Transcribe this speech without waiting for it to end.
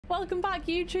Welcome back,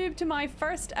 YouTube, to my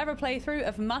first ever playthrough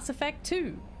of Mass Effect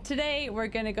 2. Today we're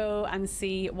gonna go and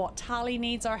see what Tali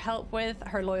needs our help with.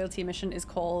 Her loyalty mission is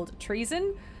called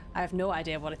Treason. I have no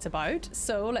idea what it's about,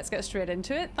 so let's get straight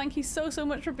into it. Thank you so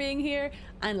much for being here,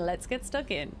 and let's get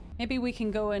stuck in. Maybe we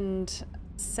can go and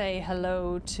say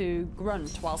hello to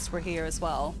Grunt whilst we're here as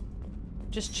well.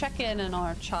 Just check in on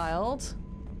our child.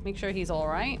 Make sure he's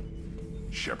alright.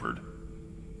 Shepard.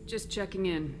 Just checking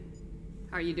in.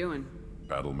 How are you doing?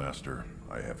 Battlemaster,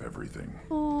 I have everything.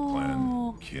 Aww.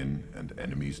 Clan, kin, and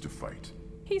enemies to fight.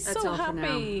 He's That's so all for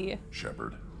happy.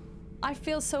 Shepard. I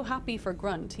feel so happy for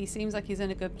Grunt. He seems like he's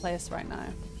in a good place right now.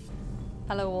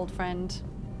 Hello, old friend.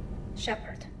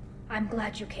 Shepard, I'm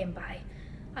glad you came by.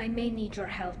 I may need your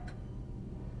help.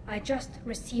 I just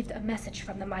received a message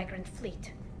from the migrant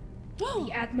fleet. The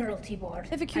Admiralty Board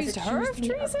They've accused has her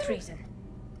accused of me of treason.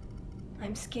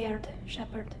 I'm scared,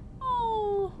 Shepard.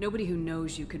 Oh. Nobody who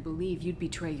knows you could believe you'd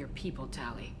betray your people,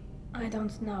 Tali. I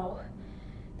don't know.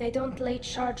 They don't lay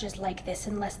charges like this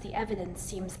unless the evidence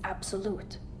seems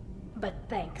absolute. But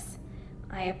thanks.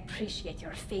 I appreciate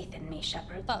your faith in me,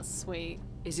 Shepard. That's sweet.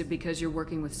 Is it because you're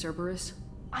working with Cerberus?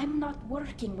 I'm not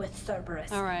working with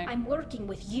Cerberus. All right. I'm working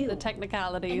with you. The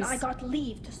technicalities. And I got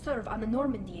leave to serve on the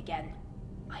Normandy again.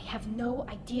 I have no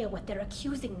idea what they're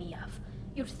accusing me of.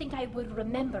 You'd think I would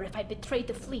remember if I betrayed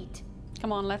the fleet.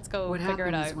 Come on, let's go figure it out.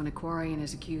 What happens when a Quarian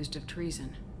is accused of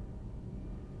treason?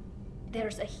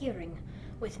 There's a hearing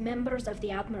with members of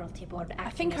the Admiralty Board acting I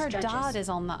think her as judges. dad is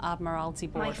on the Admiralty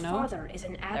Board, My no? father is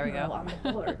an admiral on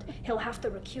the board. He'll have to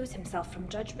recuse himself from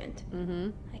judgment.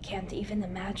 I can't even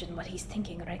imagine what he's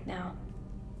thinking right now.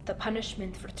 The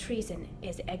punishment for treason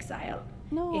is exile.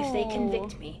 No. If they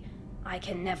convict me, I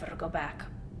can never go back.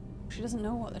 She doesn't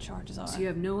know what the charges are. So you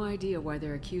have no idea why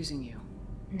they're accusing you?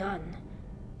 None.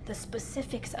 The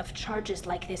specifics of charges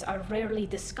like this are rarely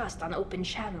discussed on open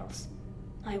channels.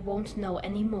 I won't know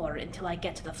any more until I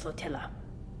get to the flotilla.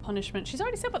 Punishment. She's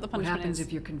already said what the What punishment happens is.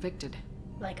 if you're convicted?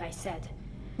 Like I said,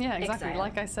 Yeah, exactly. exile.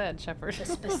 Like I said, Shepard. the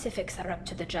specifics are up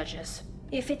to the judges.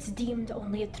 If it's deemed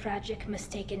only a tragic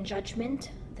mistake in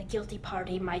judgment, the guilty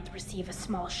party might receive a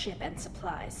small ship and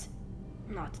supplies.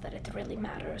 Not that it really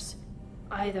matters.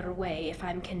 Either way, if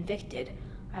I'm convicted,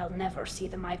 I'll never see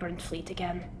the migrant fleet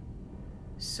again.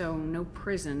 So no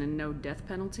prison and no death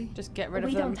penalty? Just get rid of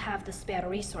We them. don't have the spare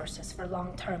resources for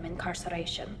long-term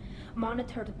incarceration.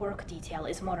 Monitored work detail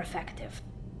is more effective.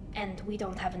 And we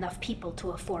don't have enough people to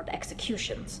afford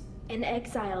executions. An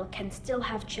exile can still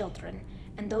have children,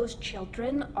 and those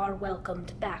children are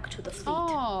welcomed back to the fleet.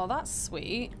 Oh, that's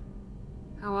sweet.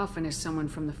 How often is someone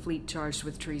from the fleet charged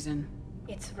with treason?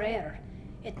 It's rare.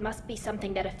 It must be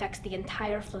something that affects the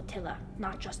entire flotilla,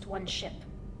 not just one ship.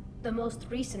 The most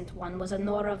recent one was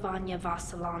Anora Vanya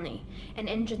Vasilani, an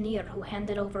engineer who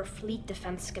handed over fleet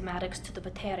defense schematics to the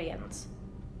Batarians.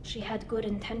 She had good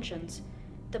intentions.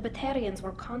 The Batarians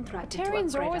were contracted to upgrade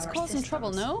Batarians are always our causing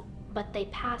trouble, systems, no? But they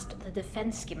passed the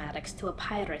defense schematics to a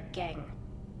pirate gang.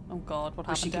 Oh god, what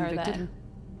Was she happened to her convicted?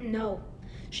 then? No.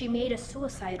 She made a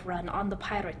suicide run on the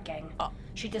pirate gang. Oh.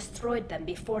 She destroyed them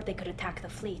before they could attack the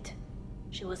fleet.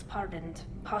 She was pardoned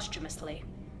posthumously.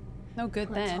 No good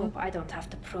Let's then. hope I don't have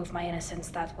to prove my innocence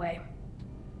that way.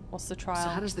 What's the So trial?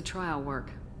 how does the trial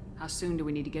work? How soon do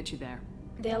we need to get you there?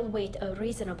 They'll wait a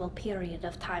reasonable period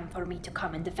of time for me to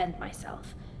come and defend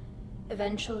myself.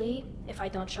 Eventually, if I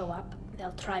don't show up,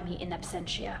 they'll try me in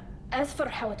absentia. As for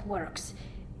how it works,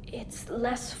 it's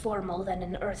less formal than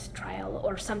an Earth trial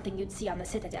or something you'd see on the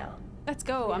Citadel. Let's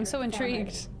go. I'm We're so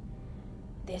intrigued. family.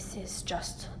 This is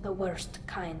just the worst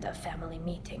kind of family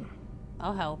meeting.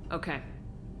 I'll help. Okay,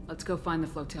 let's go find the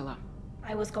flotilla.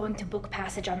 I was going to book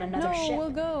passage on another No, ship. we'll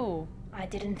go. I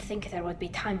didn't think there would be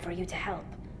time for you to help.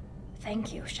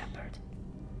 Thank you, Shepard.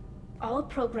 I'll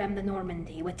program the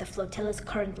Normandy with the flotilla's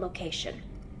current location.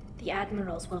 The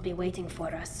admirals will be waiting for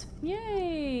us.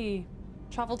 Yay!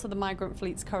 Travel to the migrant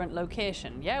fleet's current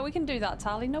location. Yeah, we can do that,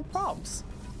 Tali. No probs.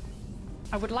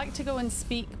 I would like to go and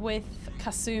speak with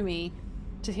Kasumi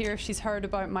to hear if she's heard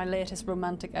about my latest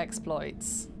romantic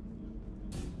exploits.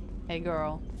 Hey,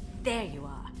 girl. There you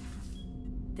are.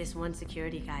 This one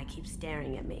security guy keeps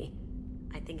staring at me.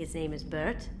 I think his name is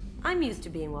Bert. I'm used to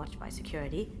being watched by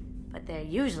security, but they're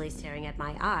usually staring at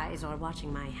my eyes or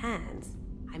watching my hands.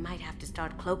 I might have to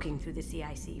start cloaking through the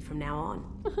CIC from now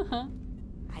on.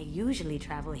 I usually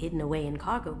travel hidden away in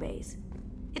cargo bays.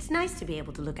 It's nice to be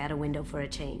able to look out a window for a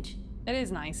change. It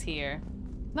is nice here.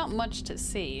 Not much to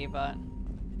see, but...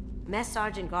 Mess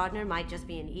Sergeant Gardner might just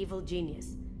be an evil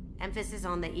genius. Emphasis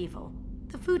on the evil.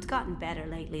 The food's gotten better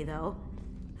lately, though.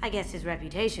 I guess his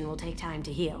reputation will take time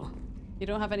to heal. You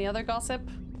don't have any other gossip?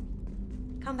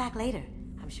 Come back later.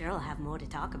 I'm sure I'll have more to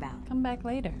talk about. Come back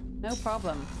later. No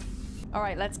problem. All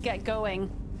right, let's get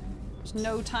going. There's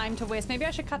no time to waste. Maybe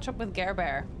I should catch up with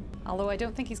Gerber. Although I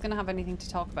don't think he's going to have anything to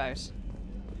talk about,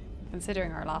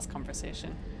 considering our last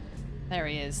conversation. There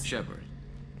he is. Shepard,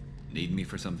 need me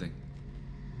for something?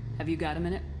 Have you got a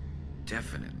minute?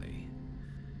 Definitely.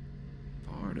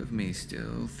 Part of me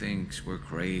still thinks we're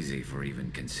crazy for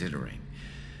even considering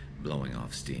blowing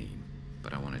off steam,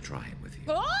 but I want to try it with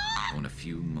you. I want a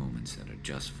few moments that are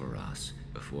just for us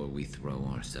before we throw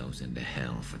ourselves into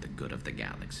hell for the good of the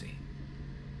galaxy.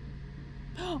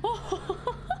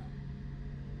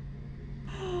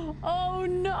 Oh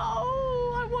no!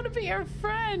 I want to be your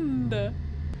friend!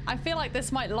 I feel like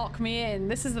this might lock me in.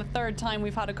 This is the third time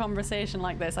we've had a conversation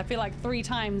like this. I feel like 3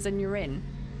 times and you're in.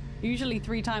 Usually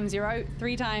 3 times you're out,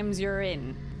 3 times you're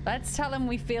in. Let's tell him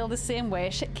we feel the same way.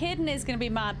 Caden is going to be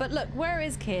mad, but look, where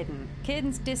is Caden?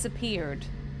 Caden's disappeared.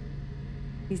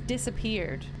 He's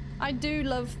disappeared. I do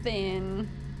love Finn.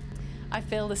 I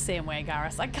feel the same way,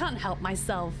 Garrus. I can't help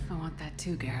myself. I want that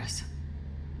too, Garrus.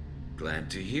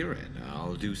 Glad to hear it.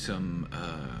 I'll do some,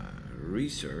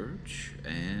 research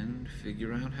and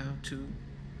figure out how to,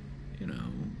 you know...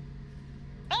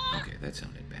 Okay, that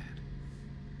sounded bad.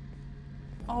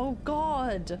 Oh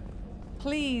God.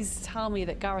 Please tell me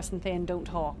that Garrus and Thane don't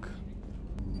talk.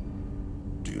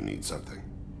 Do you need something?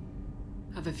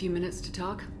 Have a few minutes to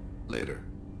talk? Later.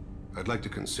 I'd like to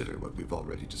consider what we've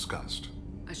already discussed.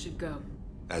 I should go.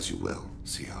 As you will,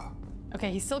 Siha.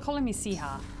 Okay, he's still calling me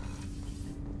Siha.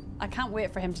 I can't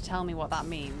wait for him to tell me what that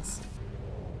means.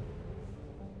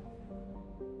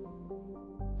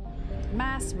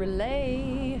 Mass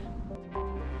relay.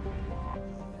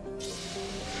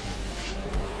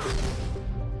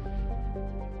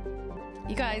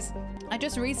 You guys, I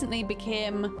just recently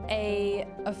became a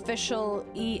official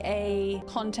EA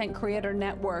content creator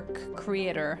network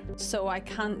creator, so I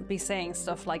can't be saying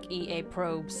stuff like EA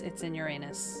probes, it's in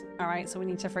Uranus. All right, so we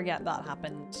need to forget that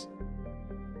happened.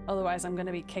 Otherwise, I'm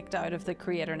gonna be kicked out of the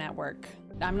creator network.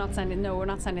 I'm not sending, no, we're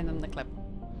not sending them the clip.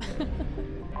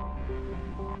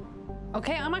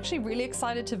 Okay, I'm actually really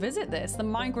excited to visit this. The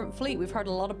Migrant Fleet, we've heard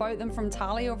a lot about them from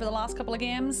Tali over the last couple of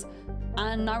games,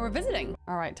 and now we're visiting.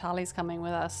 All right, Tali's coming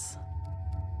with us.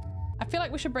 I feel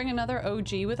like we should bring another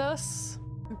OG with us.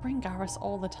 We bring Garrus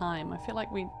all the time. I feel like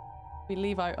we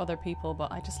leave out other people, but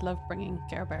I just love bringing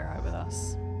Gerber out with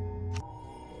us.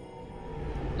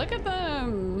 Look at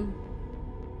them.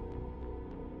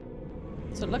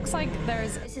 So it looks like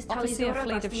there's obviously a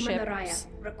fleet of ships,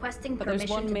 requesting but there's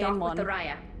one permission to main dock one. with the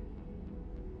Raya.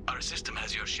 Our system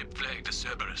has your ship flagged as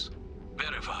Cerberus.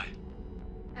 Verify.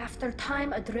 After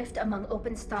time adrift among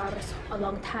open stars,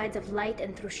 along tides of light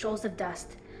and through shoals of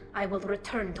dust, I will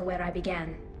return to where I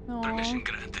began. Aww. Permission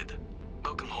granted.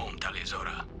 Welcome home,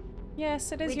 Talizora.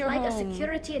 Yes, it is We'd your like home. a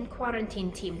security and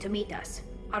quarantine team to meet us.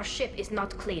 Our ship is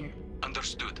not clean.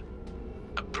 Understood.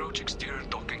 Approach exterior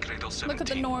docking cradle 17. Look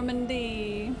at the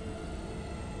Normandy.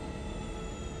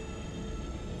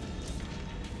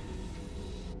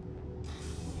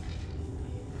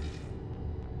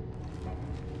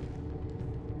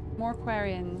 More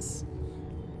Quarians.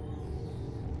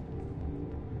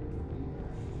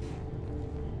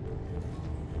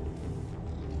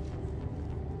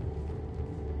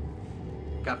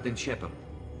 Captain Shepard,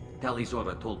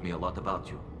 Talizora told me a lot about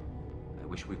you. I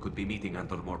wish we could be meeting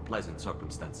under more pleasant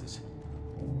circumstances.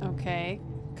 Okay.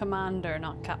 Commander,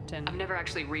 not captain. I've never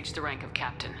actually reached the rank of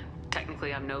captain.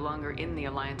 Technically, I'm no longer in the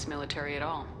Alliance military at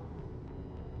all.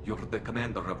 You're the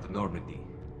commander of the Normandy,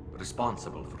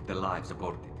 responsible for the lives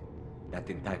aboard it. That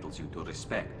entitles you to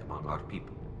respect among our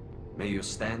people. May you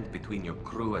stand between your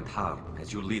crew and harm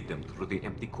as you lead them through the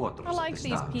empty quarters I like of the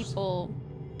these stars. people.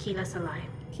 Kila Salai.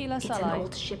 Kila It's an Salai.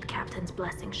 old ship captain's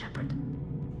blessing, Shepard.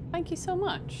 Thank you so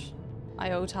much.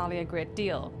 I owe Tali a great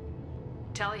deal.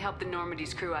 Tali helped the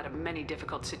Normandy's crew out of many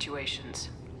difficult situations.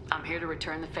 I'm here to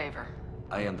return the favor.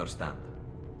 I understand.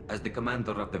 As the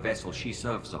commander of the vessel she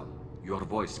serves on, your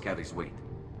voice carries weight.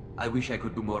 I wish I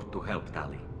could do more to help,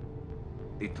 Tali.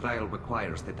 The trial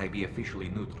requires that I be officially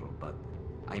neutral, but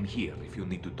I'm here if you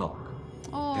need to talk.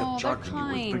 Oh, They're they're charging you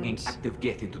with bringing kind. active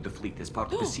Geth into the fleet as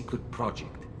part of the secret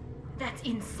project. That's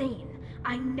insane.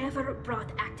 I never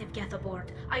brought active Geth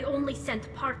aboard. I only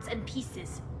sent parts and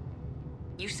pieces.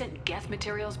 You sent Geth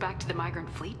materials back to the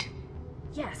migrant fleet?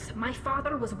 Yes, my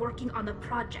father was working on a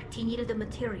project. He needed the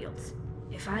materials.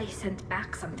 If I sent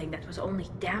back something that was only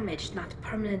damaged, not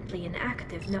permanently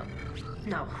inactive, no,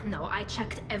 I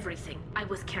checked everything. I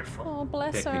was careful. Oh,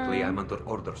 bless her. Technically, I'm under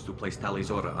orders to place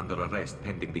Talizora under arrest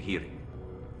pending the hearing.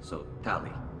 So,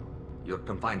 Tali, you're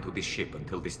confined to this ship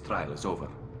until this trial is over.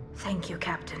 Thank you,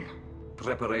 Captain.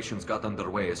 Preparations got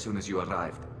underway as soon as you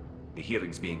arrived. The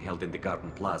hearing's being held in the Garden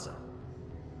Plaza.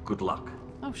 Good luck.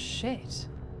 Oh, shit.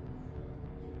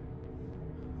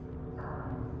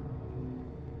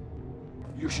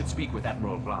 You should speak with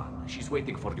Admiral Ran. She's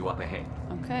waiting for you up ahead.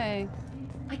 Okay.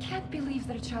 I can't believe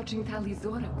they're charging Tali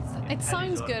Zora with such... It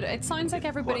sounds good. It sounds like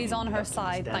everybody's on her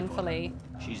side, thankfully.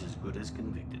 She's as good as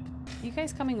convicted. You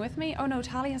guys coming with me? Oh no,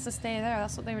 Tali has to stay there.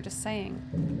 That's what they were just saying.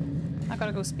 I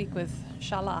gotta go speak with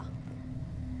Shala.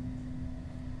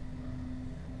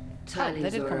 Tali they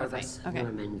did come Zora with me. of Okay.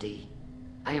 Normandy.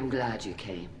 I am glad you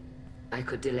came. I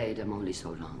could delay them only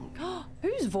so long.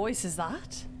 Whose voice is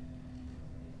that?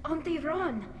 Auntie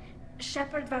Ron,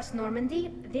 Shepherd Vas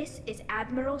Normandy, this is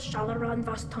Admiral Shalaron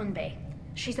Vas Tonbe.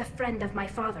 She's a friend of my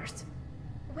father's.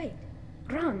 Wait,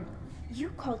 Ron, you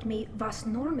called me Vas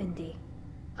Normandy.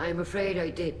 I'm afraid I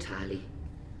did, Tali.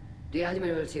 The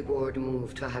Admiralty Board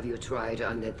moved to have you tried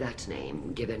under that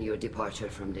name, given your departure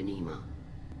from the Nima.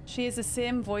 She is the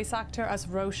same voice actor as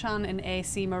Roshan in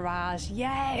AC Mirage.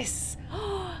 Yes!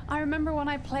 I remember when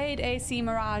I played AC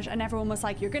Mirage and everyone was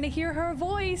like, you're gonna hear her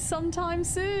voice sometime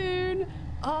soon.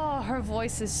 Oh, her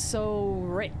voice is so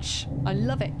rich. I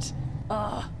love it.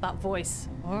 Oh, that voice.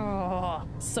 Oh,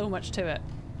 so much to it.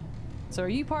 So are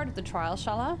you part of the trial,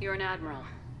 Shala? You're an admiral.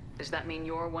 Does that mean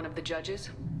you're one of the judges?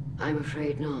 I'm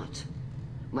afraid not.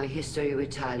 My history with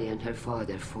Tali and her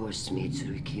father forced me to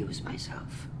recuse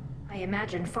myself. I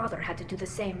imagine father had to do the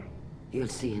same. You'll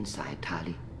see inside,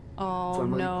 Tali. Oh, For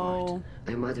my no.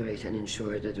 part, I moderate and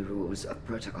ensure that the rules of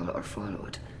protocol are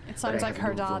followed. It sounds like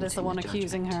her dad is the one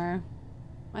accusing judgment. her.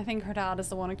 I think her dad is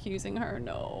the one accusing her.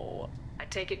 No. I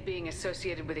take it being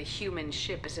associated with a human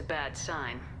ship is a bad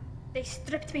sign. They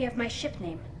stripped me of my ship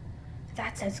name.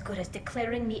 That's as good as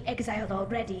declaring me exiled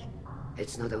already.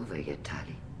 It's not over yet,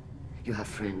 Tali. You have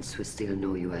friends who still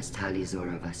know you as Tali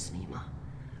Zora Vas Nima.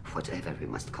 Whatever we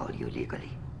must call you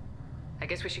legally. I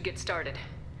guess we should get started.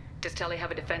 Does Tali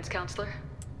have a defense counselor?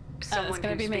 Someone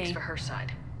gonna who be speaks me. for her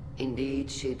side. Indeed,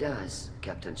 she does,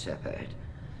 Captain Shepard.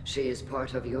 She is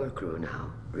part of your crew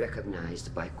now,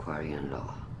 recognized by Quarian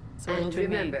law. So it'll And be me.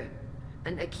 remember,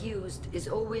 an accused is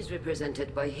always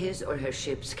represented by his or her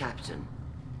ship's captain.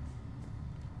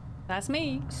 That's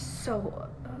me. So,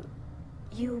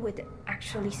 you would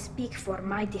actually speak for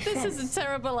my defense? This is a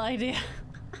terrible idea.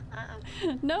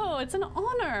 No, it's an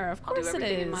honor. Of I'll do course it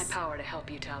everything is. in my power to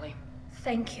help you, Tali.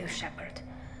 Thank you, Shepard.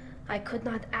 I could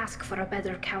not ask for a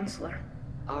better counselor.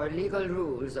 Our legal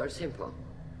rules are simple.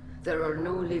 There are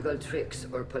no legal tricks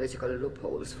or political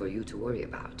loopholes for you to worry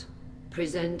about.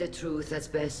 Present the truth as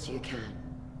best you can.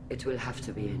 It will have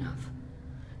to be enough.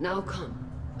 Now come.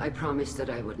 I promised that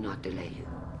I would not delay you.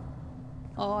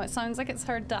 Oh, it sounds like it's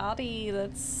her daddy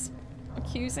that's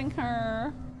accusing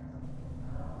her.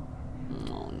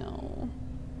 Oh no.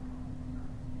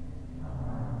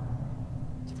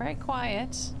 It's very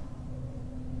quiet.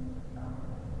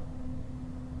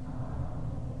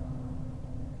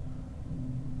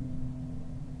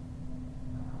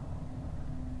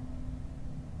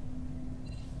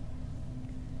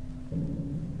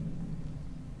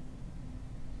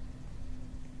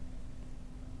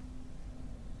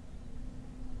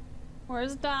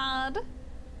 Where's Dad?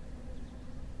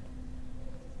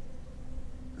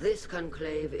 This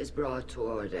conclave is brought to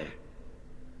order.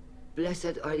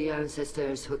 Blessed are the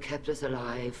ancestors who kept us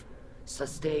alive,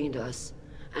 sustained us,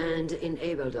 and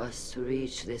enabled us to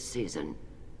reach this season.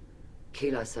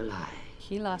 Kila Salai.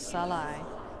 Kila Salai.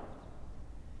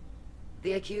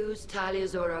 The accused Tali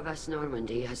Zora Vas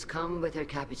Normandy has come with her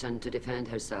captain to defend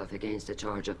herself against the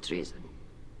charge of treason.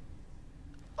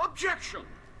 Objection!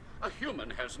 A human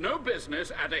has no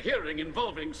business at a hearing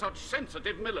involving such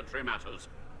sensitive military matters.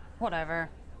 Whatever.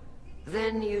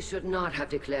 Then you should not have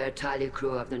declared Tali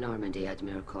crew of the Normandy,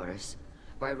 Admiral Chorus.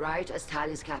 By right as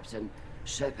Tali's captain,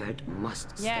 Shepard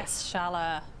must stay. Yes,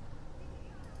 Shala.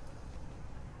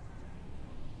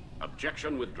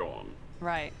 Objection withdrawn.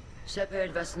 Right.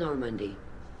 Shepard Vas Normandy,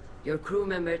 your crew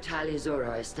member Tali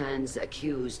Zora stands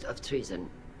accused of treason.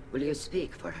 Will you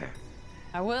speak for her?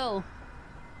 I will.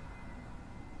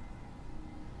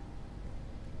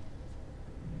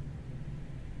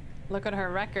 Look at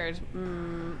her record.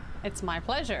 It's my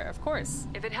pleasure, of course.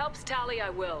 If it helps Tali, I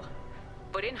will.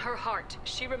 But in her heart,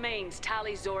 she remains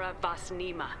Tali Zora Vas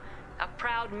Nima, a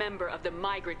proud member of the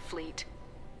migrant fleet.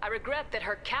 I regret that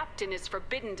her captain is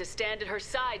forbidden to stand at her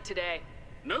side today.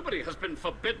 Nobody has been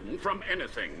forbidden from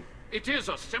anything. It is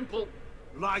a simple...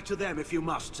 Lie to them if you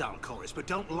must, Zalcoris, but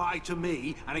don't lie to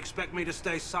me and expect me to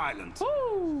stay silent.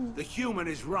 Woo! The human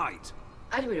is right.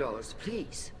 Admirals,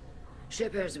 please.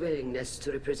 Shepard's willingness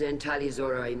to represent Tali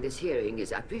Zora in this hearing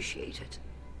is appreciated.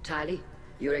 Tali,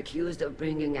 You're accused of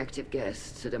bringing active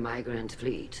guests to the migrant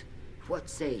fleet. What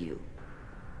say you?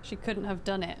 She couldn't have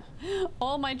done it.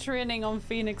 All my training on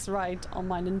Phoenix Wright on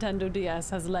my Nintendo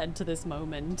DS has led to this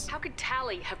moment. How could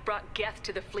Tali have brought Geth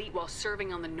to the fleet while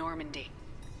serving on the Normandy?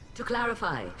 To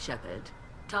clarify, Shepard,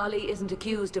 Tali isn't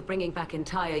accused of bringing back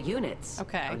entire units.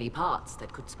 Okay. Only parts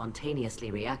that could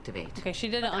spontaneously reactivate. Okay, she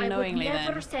did it unknowingly then. I would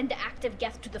never send active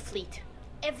Geth to the fleet.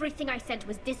 Everything I sent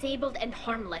was disabled and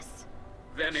harmless.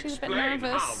 Then explain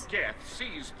how Geth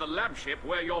seized the lab ship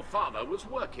where your father was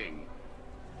working.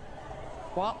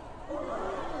 What?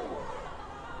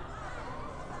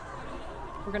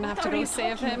 We're gonna have to go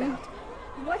save him.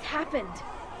 What happened?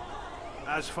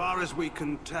 As far as we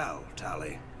can tell,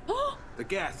 Tali, the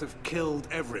Geth have killed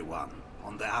everyone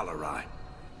on the Alarai.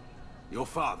 Your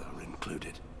father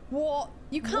included. What?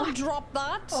 You can't drop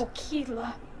that? Oh,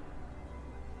 Keela.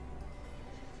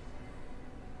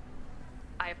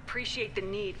 I appreciate the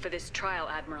need for this trial,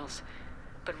 Admirals.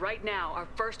 But right now, our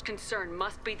first concern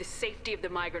must be the safety of the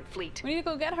migrant fleet. We need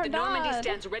to go get her dad. The Normandy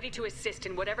stands ready to assist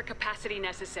in whatever capacity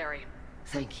necessary.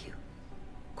 Thank you.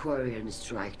 Quarry and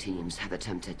strike teams have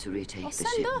attempted to retake the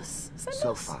ship.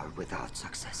 So far, without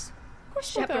success.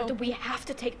 Shepard, we have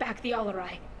to take back the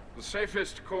Alarai. The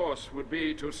safest course would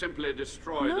be to simply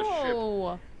destroy the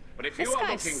ship. But if you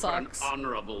are looking for an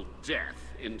honorable death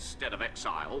instead of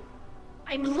exile...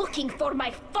 I'm looking for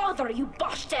my father, you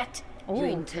Boshtet! You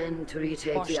intend to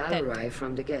retake the Alarai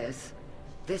from the Geth?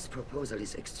 This proposal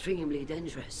is extremely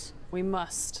dangerous. We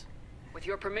must. With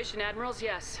your permission, Admirals,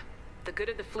 yes. The good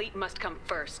of the fleet must come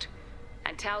first.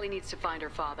 And Tali needs to find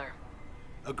her father.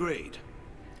 Agreed.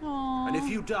 Aww. And if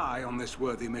you die on this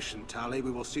worthy mission, Tali,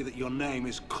 we will see that your name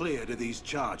is cleared of these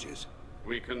charges.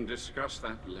 We can discuss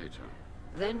that later.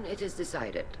 Then it is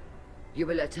decided. You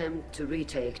will attempt to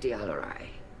retake the Alarai.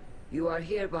 You are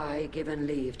hereby given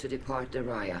leave to depart the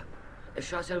Raya. The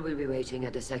shuttle will be waiting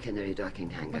at the secondary docking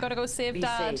hangar. We gotta go save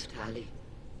Dad. Be safe, Tali.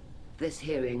 This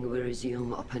hearing will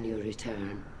resume upon your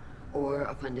return, or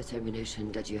upon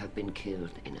determination that you have been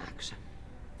killed in action.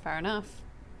 Fair enough.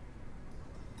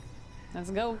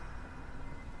 Let's go.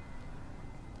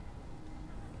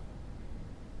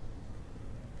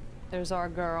 There's our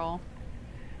girl.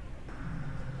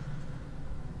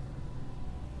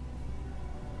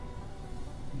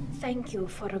 Thank you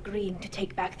for agreeing to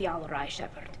take back the Alarai,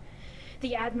 Shepard.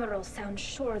 The Admiral sounds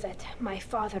sure that my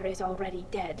father is already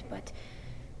dead, but...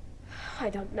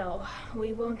 I don't know.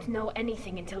 We won't know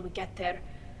anything until we get there.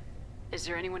 Is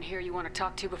there anyone here you want to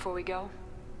talk to before we go?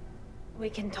 We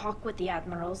can talk with the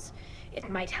Admirals. It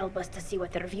might help us to see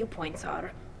what their viewpoints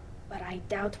are. But I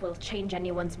doubt we'll change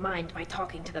anyone's mind by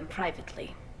talking to them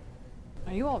privately.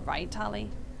 Are you alright, Tali?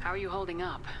 How are you holding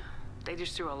up? They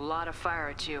just threw a lot of fire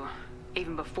at you,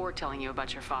 even before telling you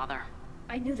about your father.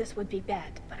 I knew this would be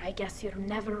bad, but I guess you're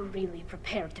never really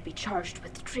prepared to be charged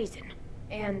with treason.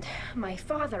 And my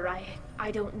father,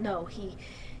 I don't know. He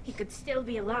could still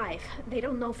be alive. They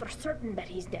don't know for certain that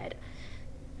he's dead.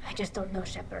 I just don't know,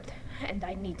 Shepard, and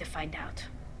I need to find out.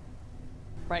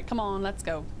 Right, come on, let's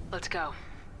go. Let's go.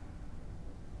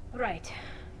 Right.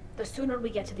 The sooner we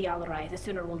get to the Alarai, the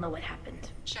sooner we'll know what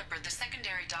happened. Shepard, the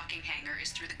secondary docking hangar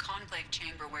is through the conclave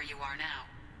chamber where you are now.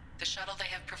 The shuttle they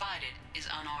have provided is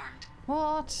unarmed.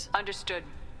 What? Understood.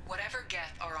 Whatever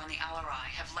Geth are on the Alarai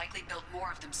have likely built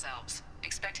more of themselves.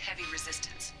 Expect heavy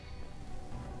resistance.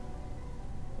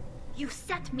 You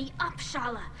set me up,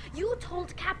 Shala. You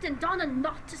told Captain Donna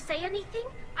not to say anything?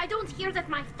 I don't hear that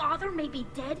my father may be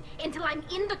dead until I'm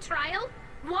in the trial?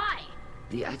 Why?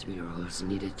 The Admirals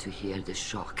needed to hear the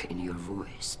shock in your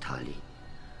voice, Tali.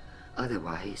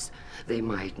 Otherwise, they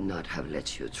might not have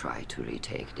let you try to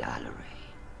retake the Alarai.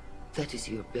 That is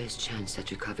your best chance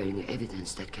at recovering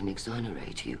evidence that can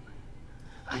exonerate you.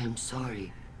 I am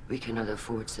sorry. We cannot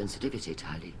afford sensitivity,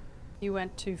 Tali. You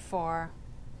went too far.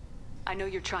 I know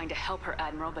you're trying to help her,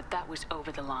 Admiral, but that was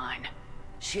over the line.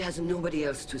 She has nobody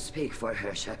else to speak for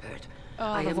her, Shepard. Oh,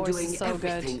 I am doing so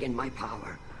everything good. in my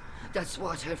power. That's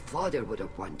what her father would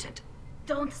have wanted.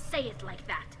 Don't say it like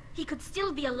that. He could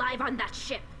still be alive on that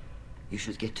ship. You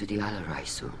should get to the Alarai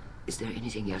soon. Is there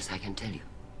anything else I can tell you?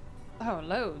 Oh,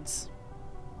 loads.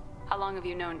 How long have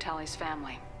you known Tali's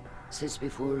family? Since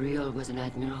before Riel was an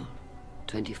admiral.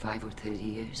 25 or 30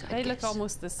 years, I guess. They look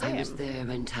almost the same. I was there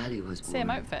when Tali was born. Same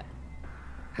outfit.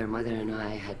 Her mother and I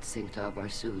had synced up our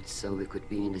suits so we could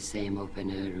be in the same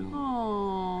open-air room.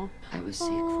 Aww. I was sick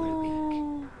for a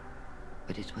week.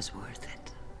 But it was worth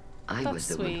it. I was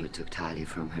the one who took Tali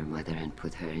from her mother and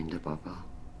put her in the bubble.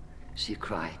 She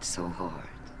cried so hard.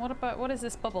 What is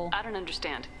this bubble? I don't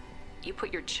understand. You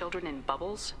put your children in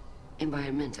bubbles?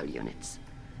 Environmental units.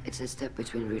 It's a step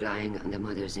between relying on the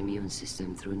mother's immune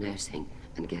system through nursing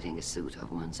and getting a suit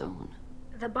of one's own.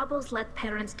 The bubbles let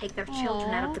parents take their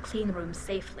children out of the clean rooms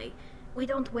safely. We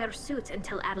don't wear suits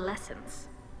until adolescence.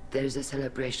 There's a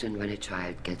celebration when a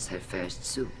child gets her first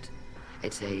suit.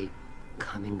 It's a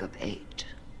coming of age.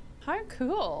 How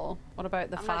cool. What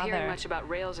about the father? I'm not hearing much about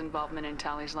Rael's involvement in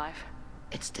Tali's life.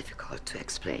 It's difficult to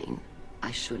explain.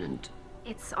 I shouldn't.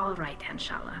 It's all right,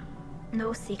 Anshala.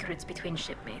 No secrets between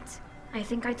shipmates. I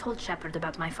think I told Shepard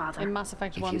about my father. In Mass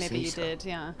Effect 1, maybe you did,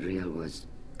 yeah. Rael was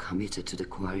committed to the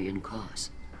Quarian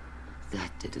cause.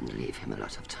 That didn't leave him a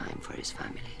lot of time for his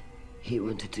family. He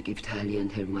wanted to give Tali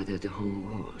and her mother the home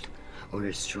world, or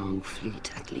a strong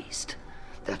fleet at least.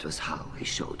 That was how he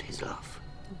showed his love.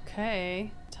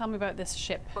 Okay, tell me about this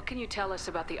ship. What can you tell us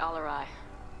about the Alarai?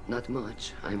 Not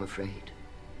much, I'm afraid.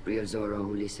 Rael Zora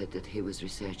only said that he was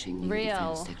researching new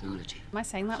defense technology. Am I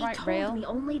saying that right, He Rael? told me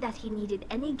only that he needed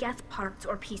any Geth parts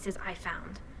or pieces I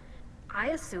found. I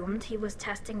assumed he was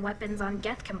testing weapons on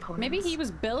Geth components. Maybe he was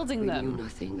building them. We knew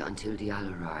nothing until the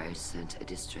Alarai sent a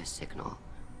distress signal,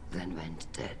 then went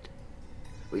dead.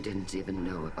 We didn't even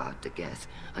know about the Geth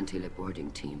until a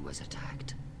boarding team was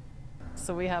attacked.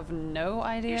 So we have no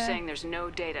idea? You're saying there's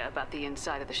no data about the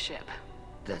inside of the ship?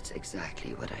 That's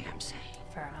exactly what I am saying.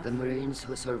 Fair enough. The Marines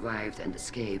who survived and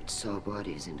escaped saw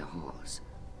bodies in the halls.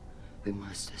 We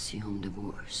must assume the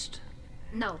worst.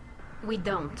 No, we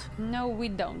don't. No, we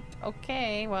don't.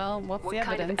 Okay, well, what's the evidence?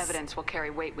 What kind of evidence will carry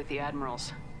weight with the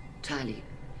admirals? Tali,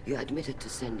 you admitted to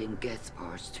sending Geth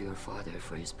parts to your father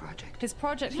for his project. His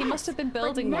project? Yes, he must have been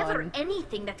building but never one.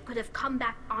 anything that could have come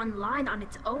back online on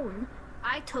its own.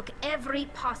 I took every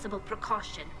possible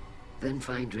precaution. Then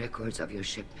find records of your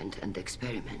shipment and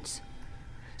experiments.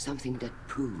 Something that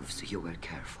proves you were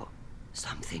careful.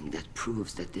 Something that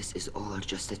proves that this is all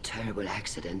just a terrible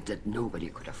accident that nobody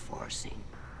could have foreseen.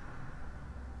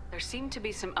 There seem to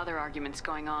be some other arguments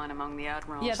going on among the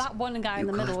admirals. Yeah, that one guy in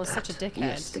the middle was such a dickhead.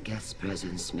 Yes, the Geth's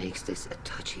presence makes this a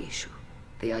touchy issue.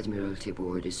 The Admiralty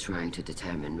Board is trying to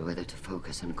determine whether to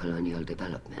focus on colonial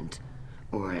development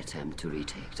or attempt to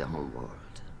retake the home world.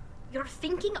 You're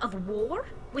thinking of war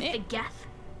with the Geth?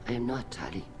 I am not,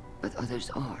 Tali, but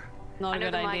others are. Not a good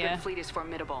idea. I know the migrant fleet is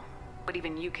formidable, but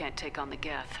even you can't take on the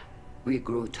Geth. We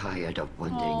grow tired of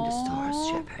wandering the stars,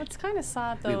 Shepard. It's kind of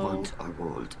sad, though. We want our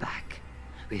world back.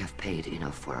 We have paid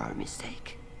enough for our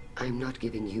mistake. I'm not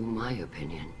giving you my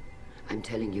opinion. I'm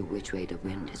telling you which way the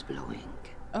wind is blowing.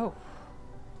 Oh.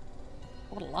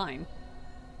 What a line.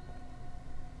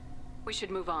 We should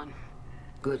move on.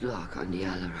 Good luck on the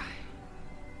Alarai.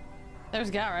 There's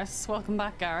Garrus. Welcome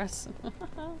back, Garrus.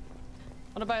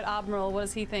 What about Admiral? What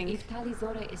does he think? If Tali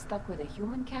Zora is stuck with a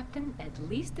human captain, at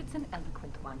least it's an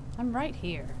eloquent one. I'm right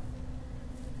here.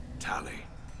 Tali,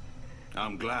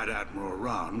 I'm glad Admiral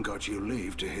Rahn got you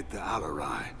leave to hit the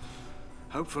Alarai.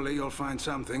 Hopefully you'll find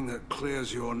something that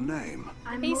clears your name.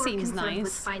 I'm more concerned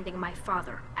with finding my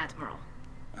father, Admiral.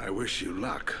 I wish you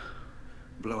luck.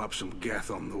 Blow up some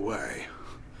Geth on the way.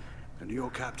 And your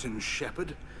Captain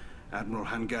Shepard, Admiral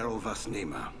Hangarel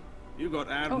Vasnima. You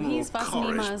got Admiral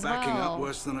Corris backing up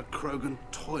worse than a Krogan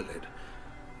toilet.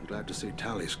 I'm glad to see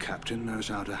Tali's captain knows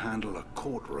how to handle a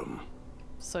courtroom.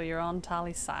 So you're on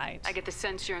Tali's side. I get the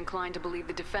sense you're inclined to believe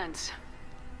the defense.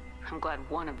 I'm glad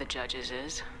one of the judges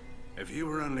is. If you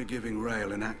were only giving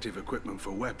Rael inactive equipment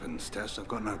for weapons tests, I've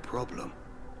got no problem.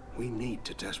 We need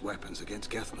to test weapons against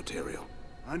Geth material.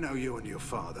 I know you and your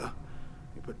father.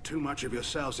 You put too much of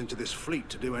yourselves into this fleet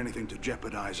to do anything to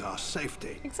jeopardize our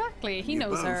safety. Exactly, he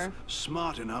knows her. You're both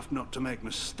smart enough not to make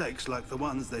mistakes like the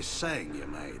ones they're saying you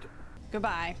made.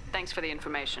 Goodbye. Thanks for the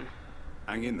information.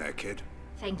 Hang in there, kid.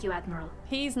 Thank you, Admiral.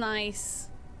 He's nice.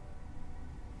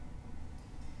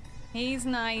 He's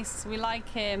nice. We like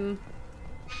him.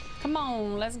 Come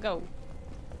on, let's go.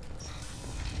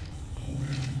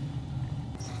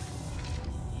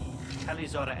 Tali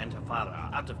Zora and her father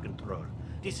are out of control.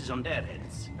 This is on their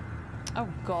heads. Oh,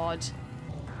 God.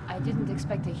 I didn't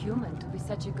expect a human to be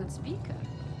such a good speaker.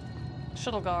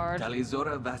 Shuttle guard. Tali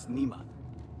Zora Vasnima.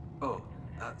 Oh,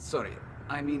 sorry.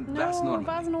 I mean no, Vas Normandy.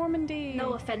 Vas Normandy.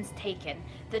 No offense taken.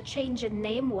 The change in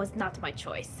name was not my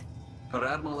choice. Per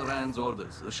Admiral Rand's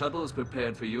orders, the shuttle is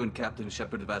prepared for you and Captain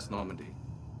Shepard Vas Normandy.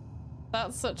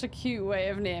 That's such a cute way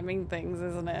of naming things,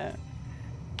 isn't it?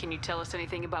 Can you tell us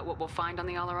anything about what we'll find on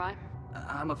the Alarai?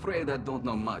 I'm afraid I don't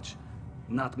know much.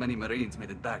 Not many Marines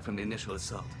made it back from the initial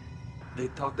assault. They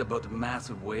talked about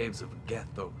massive waves of Geth,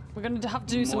 though. We're gonna have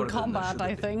to do some combat,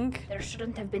 I think. There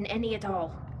shouldn't have been any at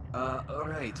all.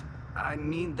 Right. I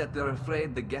mean that they're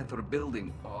afraid the Geth are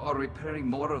building or repairing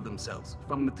more of themselves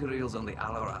from materials on the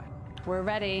Alarai. We're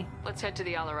ready. Let's head to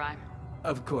the Alarai.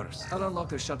 Of course. I'll unlock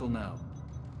the shuttle now.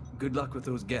 Good luck with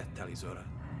those Geth, Tali Zora.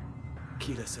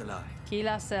 Kila Selai.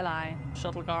 Kila Selai.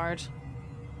 Shuttle guard.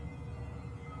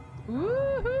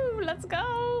 Woohoo! Let's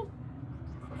go!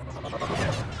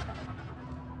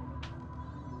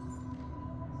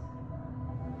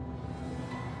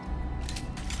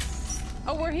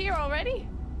 Oh, we're here already?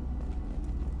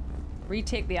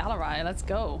 Retake the Alarai. Let's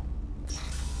go.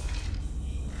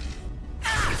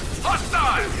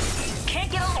 Hostile!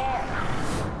 Can't get along.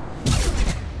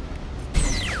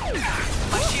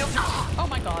 My shield. Oh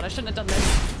my god, I shouldn't have done this.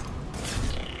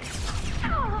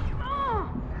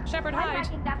 Shepard, hide.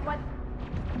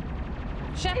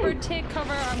 Shepard, take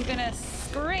cover. I'm gonna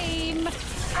scream.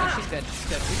 Oh, she's good. She's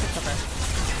good. We can cover.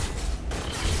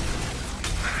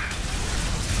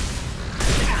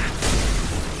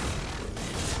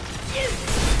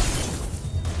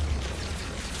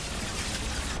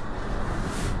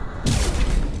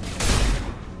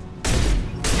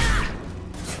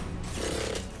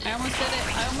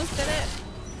 I almost did it.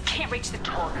 Can't reach the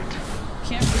torrent.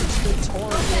 Can't reach the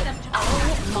torrent.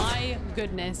 Oh my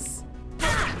goodness.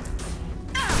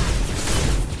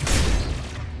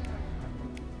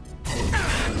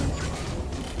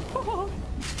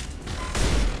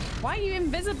 Why are you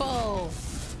invisible?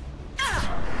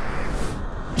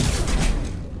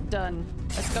 Done.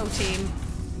 Let's go, team.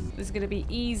 This is gonna be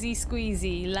easy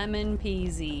squeezy, lemon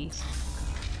peasy.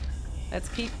 Let's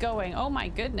keep going. Oh my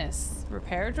goodness.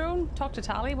 Repair drone? Talk to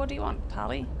Tali. What do you want,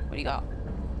 Tali? What do you got?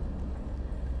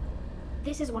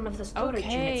 This is one of the storage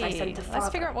units I sent to Father.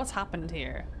 Let's figure out what's happened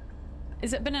here.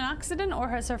 Has it been an accident, or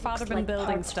has her father been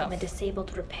building parts stuff? From a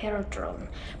disabled repair drone,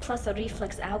 plus a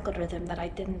reflex algorithm that I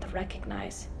didn't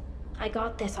recognize. I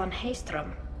got this on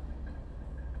Haystrom.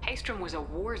 Haystrom was a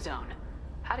war zone.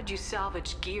 How did you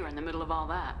salvage gear in the middle of all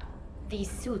that? These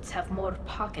suits have more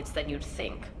pockets than you'd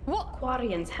think. What?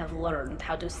 Quarians have learned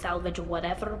how to salvage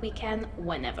whatever we can,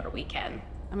 whenever we can.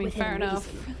 I mean, fair enough.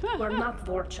 We're not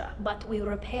Vorcha, but we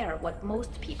repair what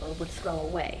most people would throw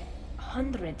away.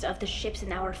 Hundreds of the ships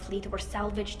in our fleet were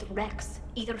salvaged wrecks,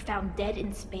 either found dead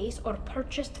in space or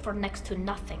purchased for next to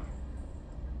nothing.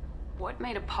 What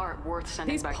made a part worth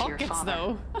sending These back pockets, to your father?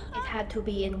 though. It had to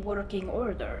be in working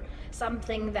order,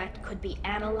 something that could be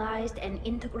analyzed and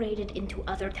integrated into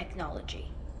other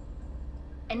technology.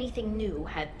 Anything new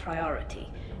had priority.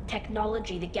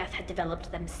 Technology the Geth had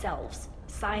developed themselves,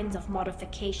 signs of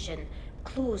modification,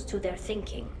 clues to their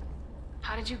thinking.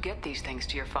 How did you get these things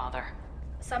to your father?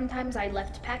 Sometimes I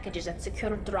left packages at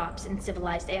secure drops in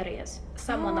civilized areas.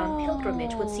 Someone on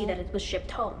pilgrimage would see that it was shipped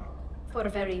home. For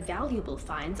very valuable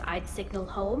finds, I'd signal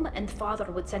home, and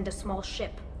Father would send a small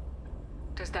ship.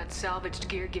 Does that salvaged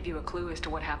gear give you a clue as to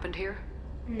what happened here?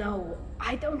 No,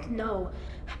 I don't know.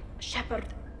 Shepard,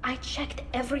 I checked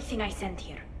everything I sent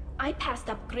here. I passed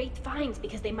up great finds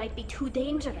because they might be too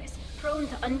dangerous, prone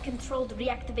to uncontrolled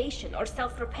reactivation or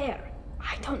self-repair.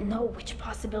 I don't know which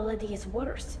possibility is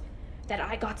worse. That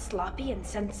I got sloppy and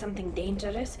sent something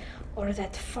dangerous, or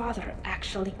that Father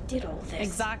actually did all this.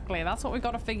 Exactly, that's what we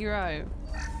gotta figure out.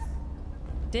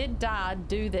 Did Dad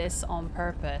do this on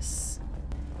purpose?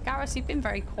 Garrus, you've been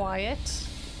very quiet.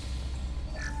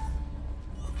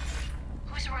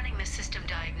 Who's running the system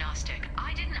diagnostic?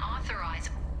 I didn't authorize...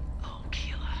 Oh,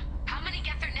 Keela. How many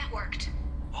Geth are networked?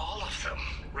 All of them.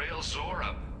 Rail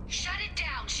Zora. Shut it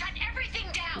down! Shut everything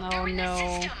down! Oh, They're in no.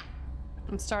 the system!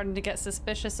 I'm starting to get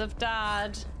suspicious of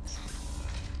Dad.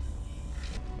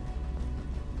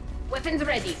 Weapons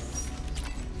ready.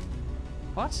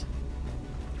 What?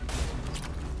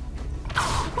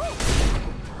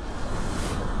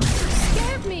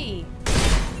 Scared me!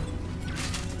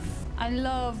 I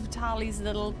love Tali's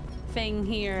little thing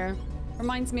here.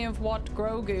 Reminds me of what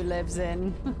Grogu lives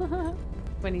in.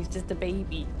 When he's just a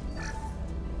baby.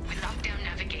 With lockdown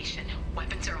navigation,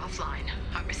 weapons are offline.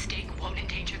 Our mistake won't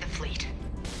endanger the fleet.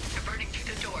 They're burning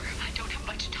through the door. I don't have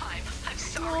much time. I'm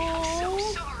sorry. I'm so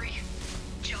sorry.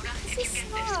 Jonah, if you get this, be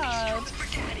strong for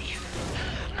Daddy.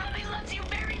 Mommy loves you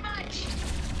very much.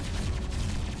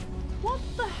 What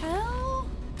the hell?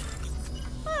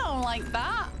 I don't like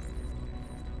that.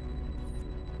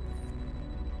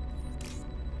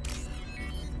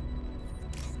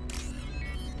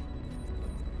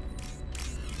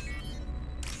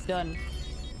 Done.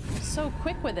 So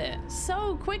quick with it.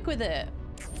 So quick with it.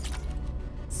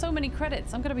 So many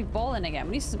credits. I'm gonna be balling again.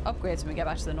 We need some upgrades when we get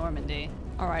back to the Normandy.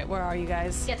 All right, where are you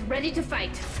guys? Get ready to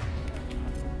fight.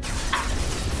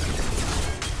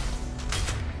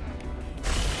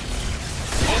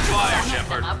 Hold fire,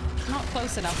 Shepard. Not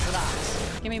close enough for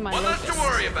that. Give me my locust. Nothing to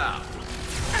worry about.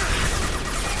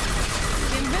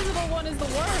 The invisible one is the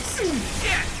worst.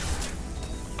 Yes.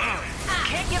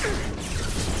 Can't get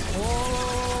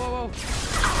Whoa.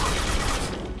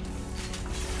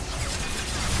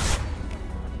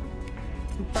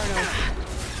 Inferno.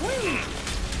 Woo.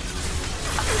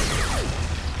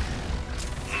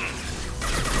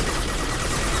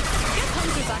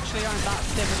 Hunters actually aren't that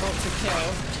difficult to kill.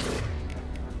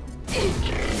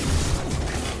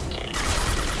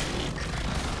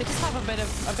 They just have a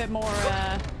bit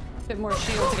more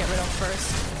shield to get rid of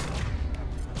first.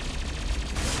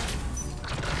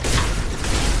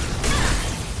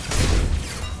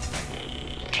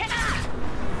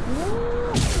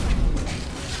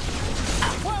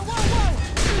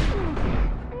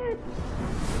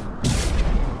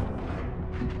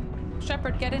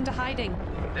 Shepard, get into hiding.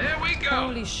 There we go.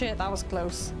 Holy shit, that was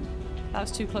close. That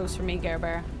was too close for me, Gare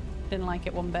Bear. Didn't like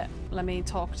it one bit. Let me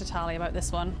talk to Tali about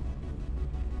this one.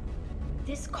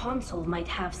 This console might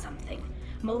have something.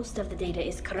 Most of the data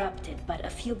is corrupted, but a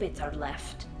few bits are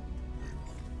left.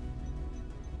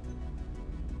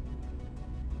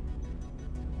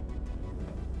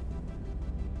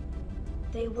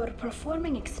 They were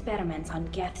performing experiments on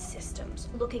Geth systems,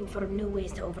 looking for new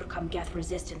ways to overcome Geth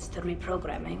resistance to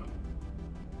reprogramming.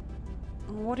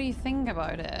 What do you think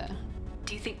about it?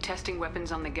 Do you think testing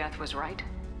weapons on the Geth was right?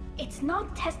 It's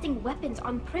not testing weapons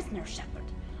on prisoners, Shepard.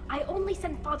 I only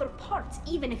sent Father parts.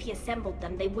 Even if he assembled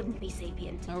them, they wouldn't be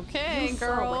sapient. Okay,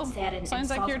 girl. Sounds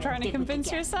like you're trying to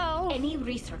convince yourself. Any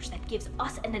research that gives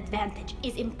us an advantage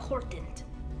is important.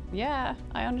 Yeah,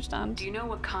 I understand. Do you know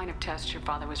what kind of tests your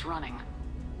father was running?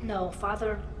 No,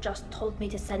 Father just told me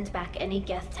to send back any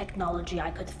Geth technology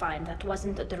I could find that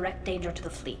wasn't a direct danger to the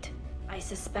fleet. I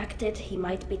suspected he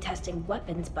might be testing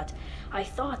weapons, but I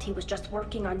thought he was just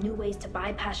working on new ways to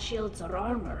bypass shields or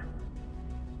armor.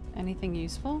 Anything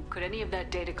useful? Could any of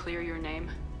that data clear your name?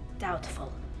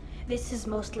 Doubtful. This is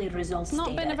mostly results data. It's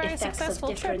not been a very effects successful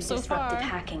of different trip so disruptive far.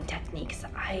 hacking techniques.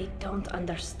 I don't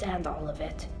understand all of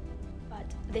it. But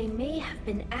they may have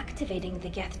been activating the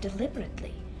Geth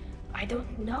deliberately. I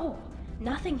don't know.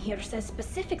 Nothing here says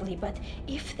specifically, but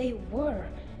if they were,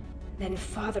 then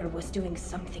Father was doing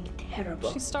something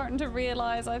terrible. She's starting to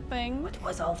realize, I think. What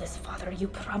was all this, Father? You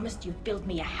promised you'd build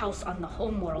me a house on the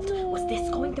homeworld. No. Was this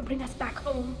going to bring us back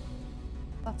home?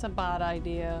 That's a bad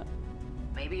idea.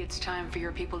 Maybe it's time for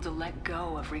your people to let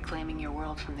go of reclaiming your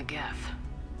world from the Geth.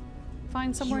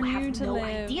 Find somewhere new to live. You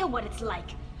have no idea what it's like.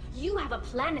 You have a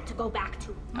planet to go back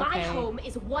to. My home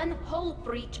is one hull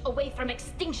breach away from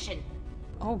extinction.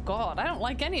 Oh god, I don't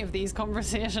like any of these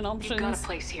conversation options. You've got a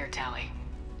place here, Tali.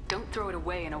 Don't throw it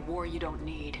away in a war you don't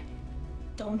need.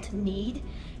 Don't need?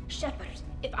 Shepard,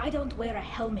 if I don't wear a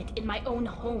helmet in my own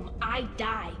home, I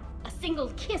die. A single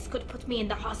kiss could put me in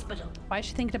the hospital. Why is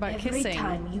she thinking about kissing? Every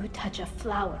time you touch a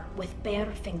flower with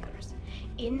bare fingers,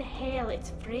 inhale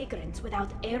its fragrance without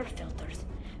air filters,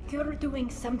 you're doing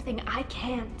something I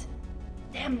can't.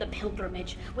 Damn the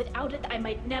pilgrimage. Without it, I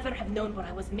might never have known what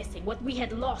I was missing, what we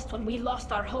had lost when we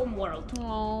lost our home world.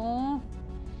 Aww.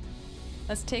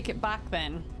 Let's take it back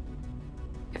then.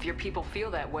 If your people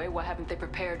feel that way, why haven't they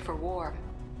prepared for war?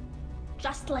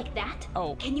 Just like that?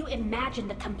 Oh. Can you imagine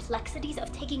the complexities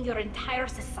of taking your entire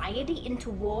society into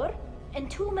war? And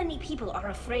too many people are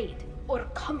afraid, or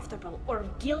comfortable, or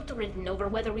guilt-ridden over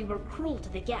whether we were cruel to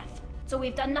the Geth. So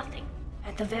we've done nothing.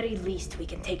 At the very least, we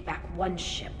can take back one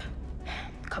ship.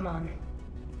 Come on.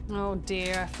 Oh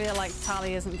dear, I feel like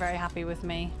Tali isn't very happy with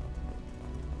me.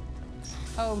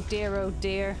 Oh dear, oh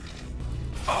dear.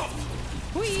 Oh!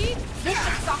 Whee! This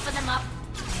should soften them up.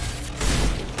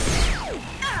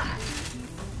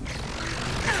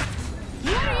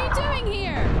 What are you doing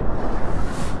here?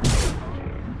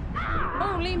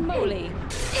 Holy moly.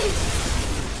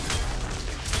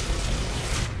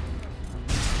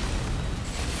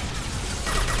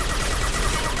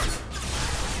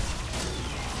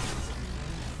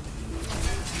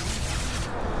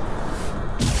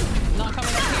 Not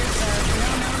coming up here, sir. No,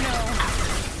 no, no.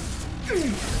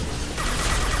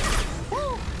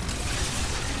 Woo.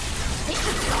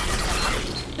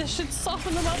 This should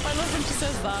soften them up. I love when she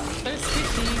says that. They're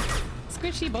squishy.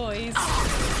 Squishy boys.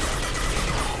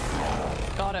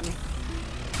 Got him.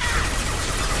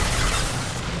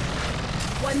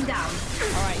 One down.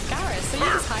 Alright, Garrus, so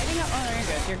you're just hiding up? Oh, no, you're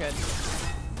good. You're good.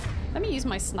 Let me use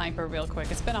my sniper real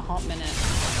quick. It's been a hot minute.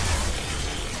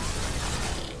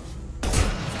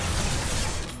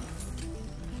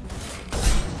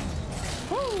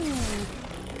 Woo!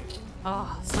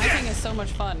 Oh, sniping is so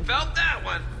much fun. Felt that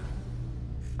one!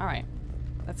 Alright,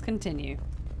 let's continue.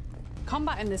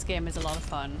 Combat in this game is a lot of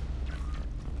fun.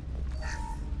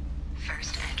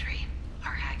 First entry.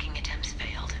 Our hacking attempts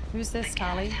failed. Who's this,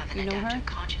 Tali? You know her?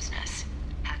 Consciousness.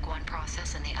 Hack one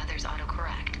process and the others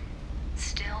autocorrect.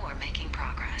 Still, we're making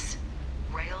progress.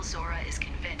 Zora is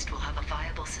convinced we'll have a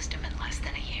viable system in less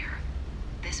than a year.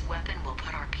 This weapon will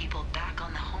put our people back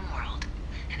on the homeworld,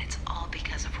 and it's all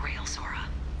because of Rail Zora.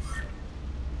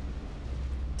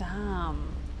 Damn.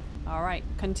 All right,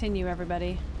 continue,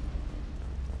 everybody.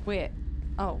 Wait.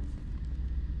 Oh.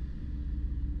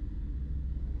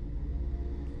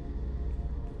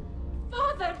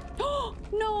 Father!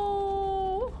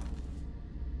 No!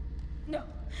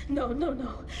 No.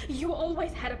 You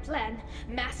always had a plan.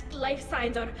 Masked life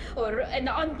signs or an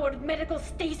onboard medical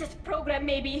stasis program,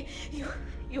 maybe.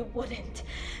 You wouldn't.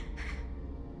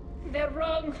 They're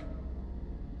wrong.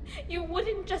 You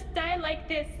wouldn't just die like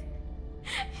this.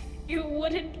 You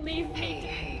wouldn't leave me.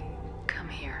 Hey, come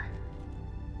here.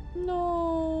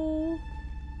 No.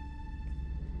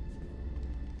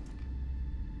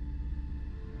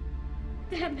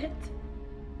 Damn it.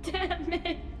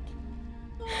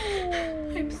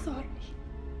 Oh. I'm sorry.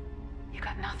 You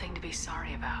got nothing to be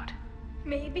sorry about.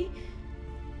 Maybe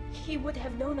he would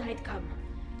have known I'd come.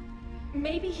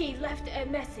 Maybe he left a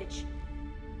message.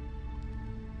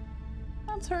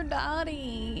 That's her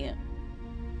daddy.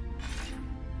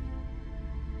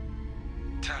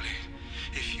 Tali,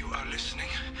 if you are listening,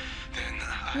 then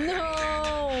I am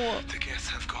dead. The Geth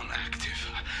have gone active.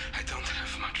 I don't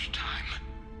have much time.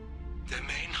 The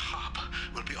main hub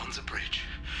will be on the bridge.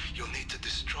 You'll need to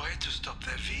destroy it to stop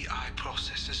their VI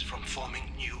processes from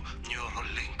forming new neural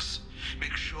links.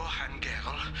 Make sure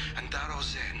Hangerel and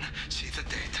Darozen see the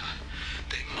data.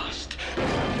 They must.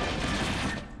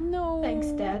 No. Thanks,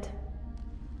 Dad.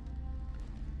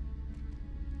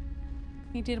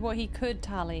 He did what he could,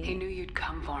 Tali. He knew you'd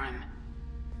come for him.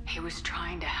 He was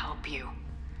trying to help you.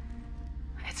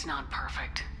 It's not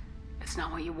perfect. It's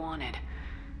not what you wanted.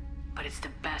 But it's the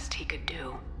best he could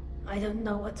do. I don't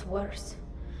know what's worse.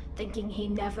 Thinking he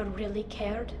never really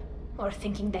cared, or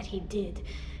thinking that he did,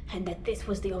 and that this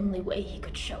was the only way he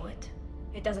could show it.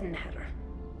 It doesn't matter.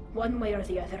 One way or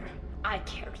the other, I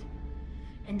cared.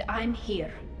 And I'm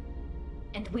here.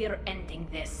 And we're ending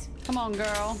this. Come on,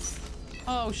 girl.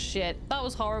 Oh shit, that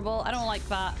was horrible. I don't like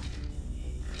that.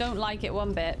 Don't like it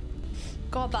one bit.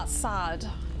 God, that's sad.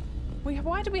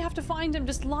 Why do we have to find him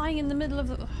just lying in the middle of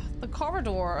the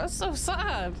corridor? That's so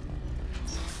sad.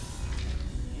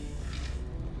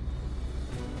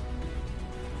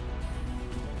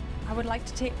 I would like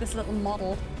to take this little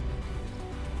model.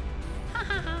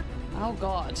 Oh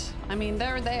god. I mean,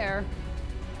 they're there.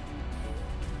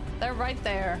 They're right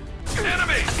there.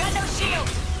 Enemy! I've got no shield!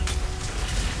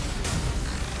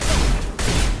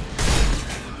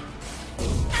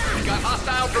 We got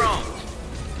hostile drones!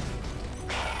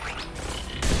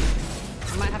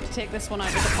 I might have to take this one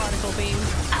out with a particle beam.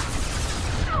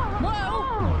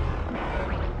 Whoa!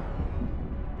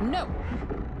 No!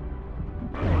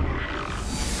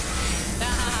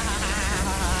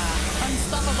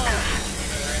 Unstoppable!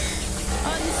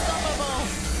 Unstoppable!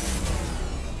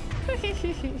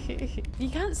 You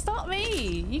can't stop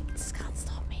me! You just can't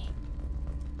stop me.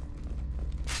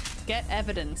 Get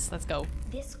evidence. Let's go.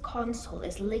 This console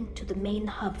is linked to the main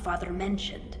hub Father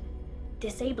mentioned.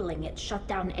 Disabling it shut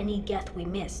down any Geth we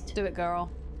missed. Do it,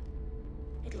 girl.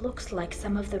 It looks like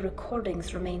some of the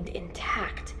recordings remained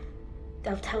intact.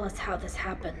 They'll tell us how this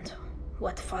happened,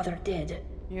 what Father did.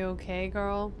 You okay,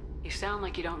 girl? You sound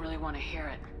like you don't really want to hear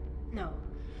it. No.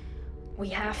 We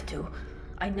have to.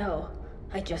 I know.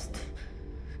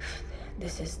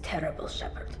 This is terrible,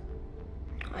 Shepard.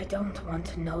 I don't want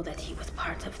to know that he was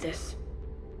part of this.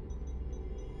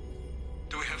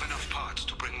 Do we have enough parts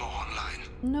to bring more online?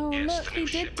 No, yes, look, the he new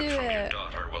did shipment do from your it.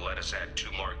 daughter will let us add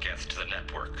 2 more Geth to the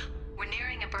network. We're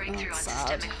nearing a breakthrough on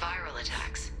systemic viral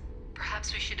attacks.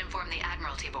 Perhaps we should inform the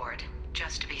Admiralty Board,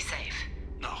 just to be safe.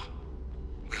 No.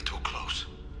 We're too close.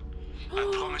 I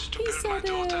promised to build my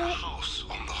daughter a house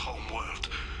on the home world.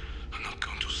 I'm not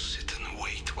going to sit and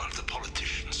wait while the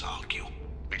politicians argue.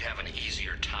 We'd have an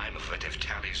easier time of it if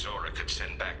Tali Zora could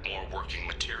send back more working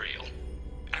material.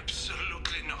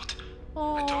 Absolutely not.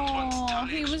 Oh, I don't want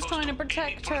Tali he was trying to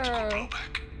protect her.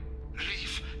 Blowback.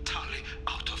 Leave Tali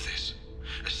out of this.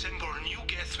 Assemble a new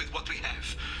Geth with what we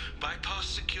have. Bypass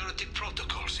security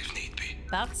protocols if need be.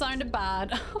 That sounded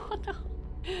bad. Oh no.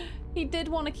 He did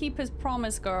want to keep his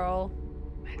promise, girl.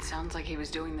 It sounds like he was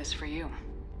doing this for you.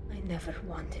 I never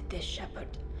wanted this,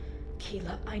 Shepard.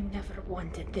 Keela, I never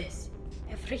wanted this.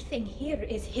 Everything here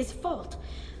is his fault.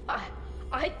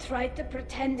 I tried to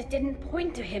pretend it didn't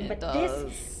point to him, but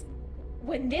this...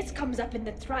 When this comes up in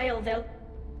the trial, they'll...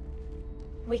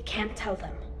 We can't tell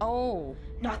them. Oh.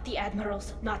 Not the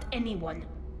admirals, not anyone.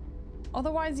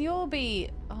 Otherwise you'll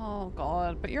be... Oh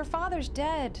god, but your father's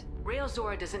dead. Rail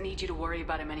Zora doesn't need you to worry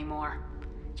about him anymore.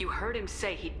 You heard him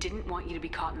say he didn't want you to be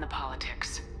caught in the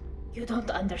politics. You don't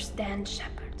understand,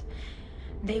 Shepard.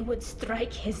 They would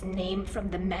strike his name from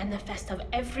the manifest of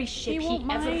every ship he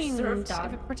ever served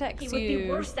on. He would be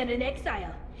worse than an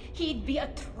exile. He'd be a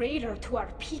traitor to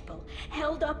our people,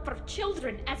 held up for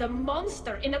children as a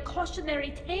monster in a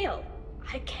cautionary tale.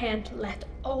 I can't let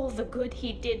all the good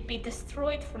he did be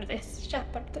destroyed for this,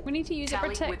 Shepard. We need to use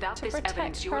Tali, it without to this protect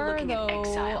evidence, you her, are looking at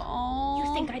exile. Aww.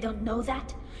 You think I don't know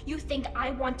that? You think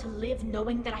I want to live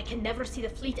knowing that I can never see the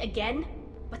fleet again?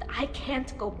 But I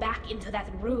can't go back into that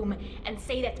room and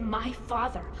say that my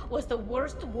father was the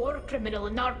worst war criminal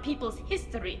in our people's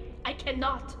history. I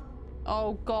cannot.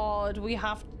 Oh God, we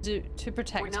have to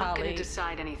protect We're not Tali. going to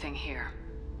decide anything here.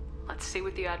 Let's see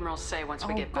what the admirals say once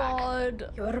we get back. back.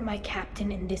 You're my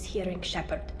captain in this hearing,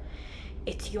 Shepard.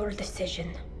 It's your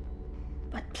decision.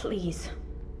 But please,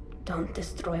 don't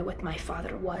destroy what my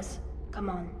father was. Come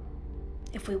on.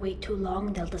 If we wait too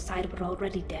long, they'll decide we're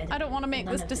already dead. I don't want to make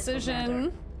this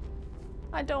decision.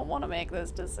 I don't want to make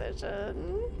this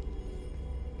decision.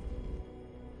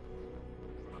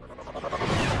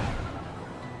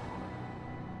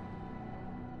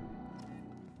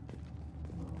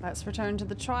 Let's return to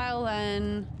the trial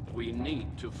then. We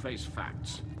need to face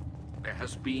facts. There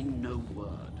has been no word.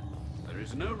 There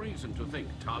is no reason to think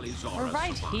Tali Zora We're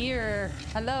right survived. here.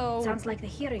 Hello. Sounds like the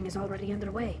hearing is already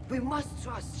underway. We must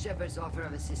trust Shepard's offer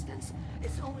of assistance.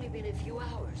 It's only been a few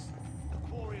hours.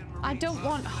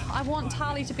 I want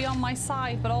Tali to be on my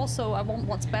side, but also I want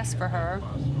what's best for her.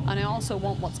 And I also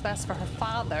want what's best for her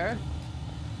father.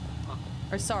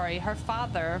 Or sorry, her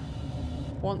father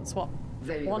wants what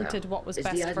wanted what was best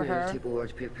for her. Is the Admiralty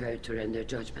Board prepared to render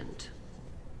judgment?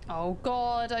 Oh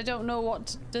God, I don't know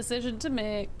what decision to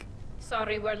make.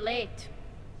 Sorry, we're late.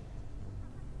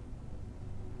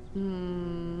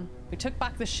 We took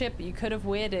back the ship, but you could have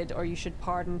waited, or you should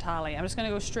pardon Tali. I'm just gonna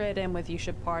go straight in with you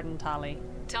should pardon Tali.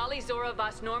 Tali Zora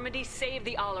Vas Normandy saved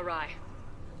the Alarai.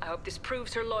 I hope this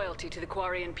proves her loyalty to the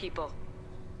Quarian people.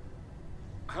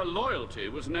 Her loyalty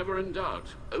was never in doubt,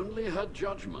 only her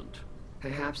judgment.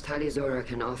 Perhaps Tali Zora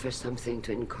can offer something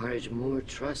to encourage more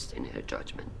trust in her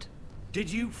judgment. Did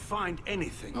you find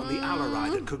anything on the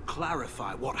Alarai that could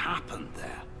clarify what happened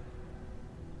there?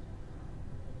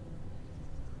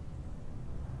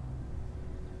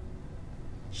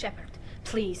 Shepard,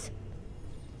 please.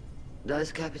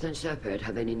 Does Captain Shepard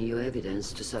have any new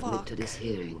evidence to submit to this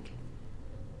hearing?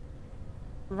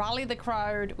 Rally the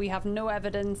crowd. We have no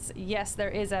evidence. Yes, there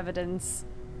is evidence.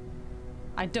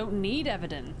 I don't need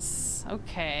evidence.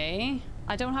 Okay.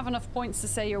 I don't have enough points to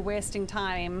say you're wasting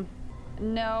time.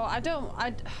 No, I don't.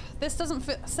 This doesn't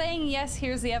feel... Saying yes,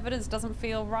 here's the evidence doesn't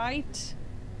feel right.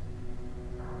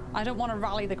 I don't want to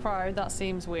rally the crowd. That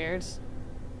seems weird.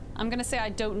 I'm going to say I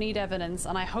don't need evidence,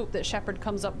 and I hope that Shepard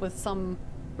comes up with some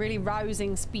really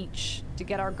rousing speech to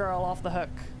get our girl off the hook.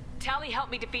 Tali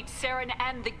helped me defeat Saren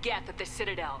and the Geth at the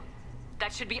Citadel.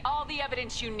 That should be all the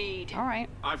evidence you need. All right.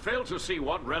 I fail to see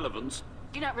what relevance.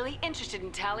 You're not really interested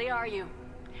in Tali, are you?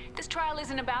 This trial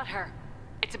isn't about her.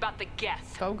 It's about the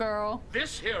Geth. Go, girl.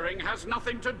 This hearing has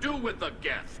nothing to do with the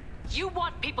Geth. You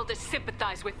want people to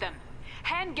sympathize with them.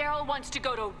 Hangarel wants to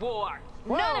go to war.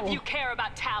 Whoa. None of you care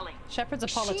about Tali. Shepard's a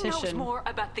politician. She knows more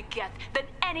about the Geth than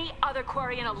any other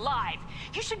Quarian alive.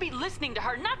 You should be listening to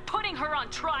her, not putting her on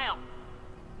trial.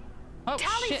 Oh,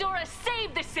 Tali Zora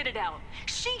saved the Citadel.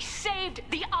 She saved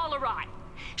the Alarai.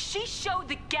 She showed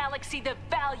the galaxy the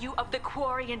value of the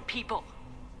Quarian people.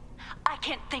 I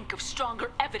can't think of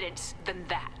stronger evidence than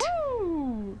that.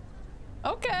 Woo!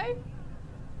 Okay.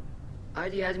 Are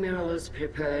the admirals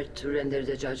prepared to render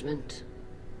the judgment?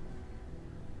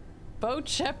 Vote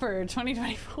Shepard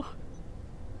 2024.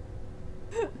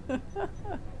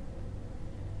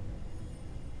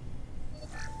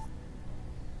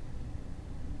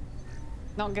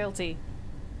 Not guilty.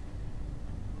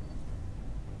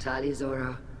 Tali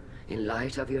Zora, in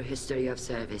light of your history of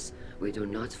service, we do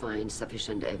not find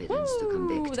sufficient evidence to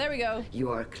convict. There we go.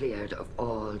 You are cleared of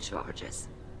all charges.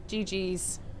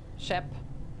 GG's, Shep.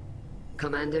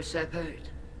 Commander Shepard,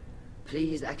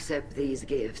 please accept these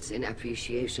gifts in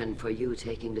appreciation for you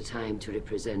taking the time to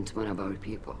represent one of our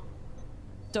people.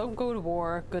 Don't go to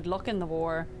war. Good luck in the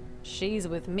war. She's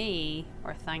with me,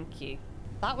 or thank you.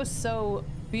 That was so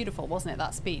beautiful, wasn't it,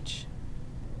 that speech?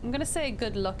 I'm gonna say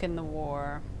good luck in the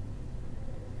war.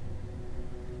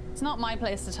 It's not my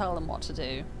place to tell them what to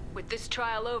do. With this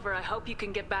trial over, I hope you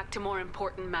can get back to more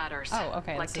important matters. Oh,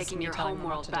 okay. Like taking your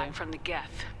homeworld back from the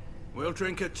Geth. We'll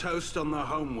drink a toast on the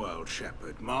homeworld,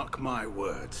 Shepard. Mark my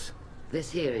words.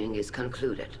 This hearing is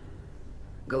concluded.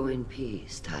 Go in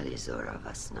peace, Tali Zora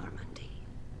Vas Normandy.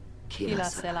 Kila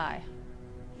Selai.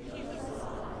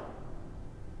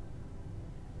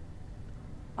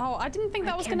 Oh, I didn't think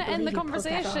that was going to end the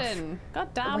conversation.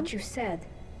 God damn. What you said.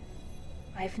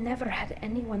 I've never had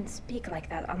anyone speak like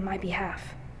that on my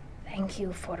behalf. Thank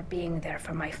you for being there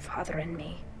for my father and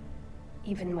me.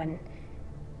 Even when...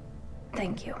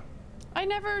 Thank you. I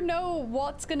never know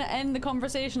what's going to end the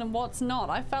conversation and what's not.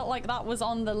 I felt like that was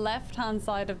on the left-hand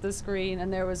side of the screen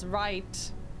and there was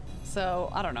right.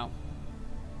 So, I don't know.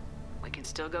 We can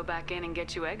still go back in and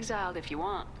get you exiled if you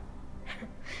want.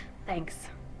 Thanks.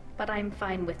 But I'm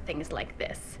fine with things like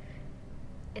this.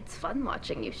 It's fun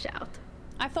watching you shout.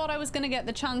 I thought I was going to get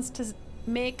the chance to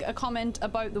make a comment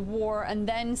about the war and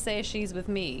then say she's with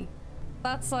me.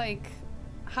 That's like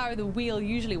how the wheel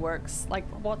usually works, like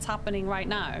what's happening right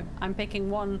now. I'm picking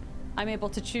one, I'm able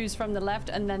to choose from the left,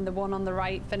 and then the one on the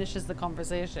right finishes the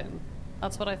conversation.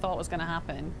 That's what I thought was going to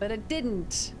happen, but it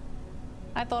didn't.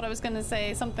 I thought I was going to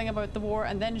say something about the war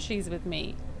and then she's with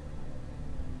me.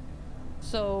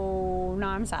 So now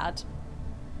I'm sad.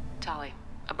 Tali,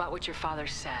 about what your father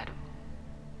said,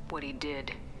 what he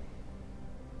did,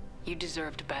 you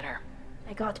deserved better.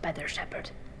 I got better, Shepard.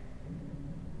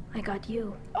 I got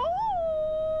you.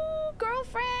 Oh,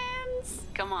 girlfriends!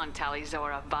 Come on, Tali,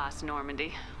 Zora, Voss,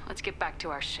 Normandy. Let's get back to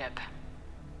our ship.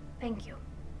 Thank you,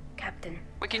 Captain.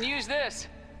 We can use this.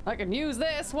 I can use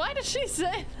this. Why did she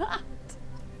say that?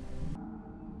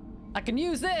 I can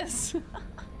use this.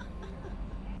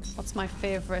 What's my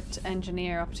favorite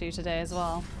engineer up to today as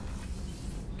well?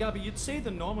 Gabby, you'd say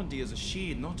the Normandy is a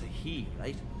she, not a he,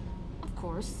 right? Of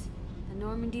course. The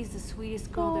Normandy's the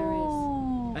sweetest girl there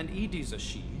is. And Edie's a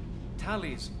she.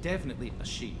 Tali's definitely a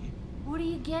she. What are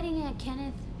you getting at,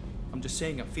 Kenneth? I'm just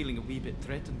saying I'm feeling a wee bit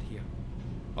threatened here.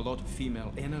 A lot of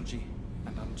female energy,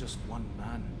 and I'm just one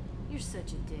man. You're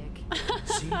such a dick.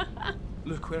 See?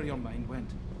 Look where your mind went.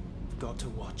 I've got to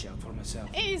watch out for myself.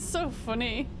 He's so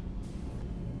funny.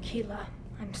 Keela,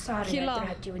 I'm sorry I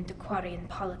dragged you into Quarian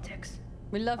politics.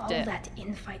 We loved it. All that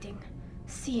infighting,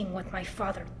 seeing what my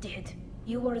father did.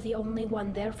 You were the only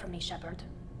one there for me, Shepard.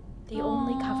 The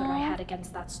only cover I had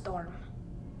against that storm.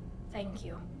 Thank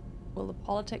you. Will the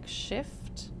politics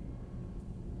shift?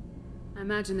 I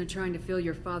imagine they're trying to fill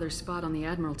your father's spot on the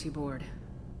Admiralty board.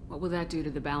 What will that do to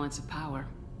the balance of power?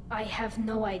 I have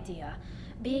no idea.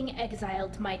 Being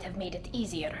exiled might have made it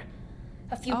easier.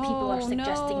 A few people are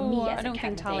suggesting me as a candidate. I don't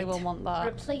think Tali will want that.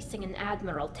 Replacing an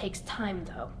admiral takes time,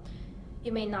 though.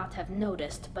 You may not have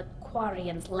noticed, but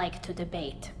Quarians like to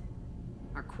debate.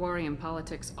 Are Quarian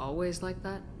politics always like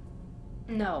that?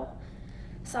 No.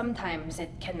 Sometimes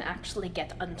it can actually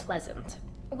get unpleasant.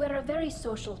 We're a very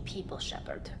social people,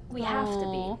 Shepard. We have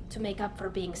to be, to make up for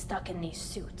being stuck in these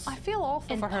suits. I feel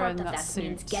awful for her in that suit.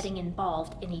 Means getting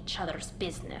involved in each other's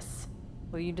business.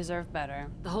 Well, you deserve better.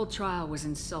 The whole trial was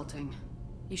insulting.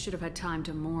 You should have had time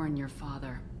to mourn your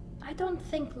father. I don't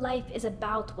think life is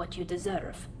about what you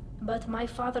deserve. But my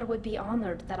father would be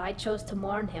honored that I chose to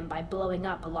mourn him by blowing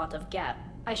up a lot of gas.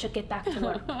 I should get back to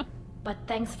work. But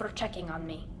thanks for checking on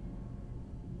me.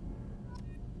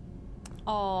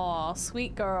 Aw,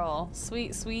 sweet girl.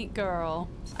 Sweet, sweet girl.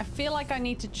 I feel like I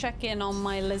need to check in on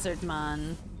my lizard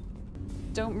man.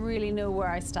 Don't really know where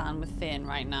I stand with Finn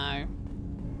right now.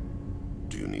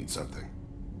 Do you need something?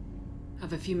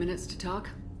 Have a few minutes to talk?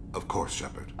 Of course,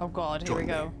 Shepard. Oh god, here we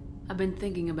go. I've been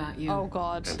thinking about you. Oh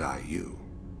god. And I you.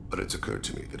 But it's occurred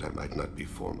to me that I might not be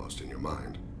foremost in your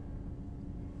mind.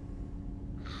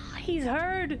 He's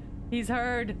heard. He's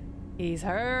heard. He's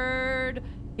heard.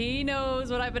 He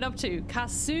knows what I've been up to.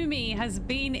 Kasumi has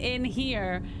been in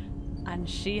here and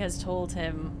she has told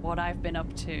him what I've been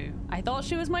up to. I thought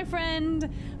she was my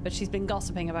friend, but she's been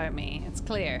gossiping about me. It's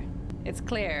clear. It's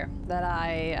clear that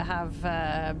I have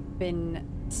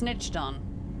been snitched on.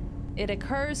 It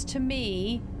occurs to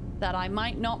me that I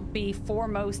might not be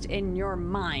foremost in your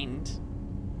mind.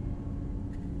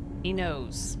 He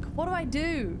knows. What do I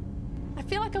do? I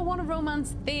feel like I want to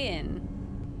romance Thane.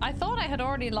 I thought I had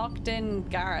already locked in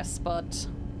Garrus, but...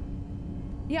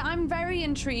 yeah, I'm very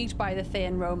intrigued by the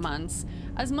Thane romance.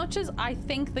 As much as I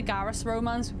think the Garrus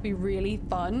romance would be really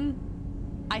fun,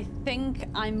 I think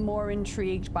I'm more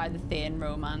intrigued by the Thane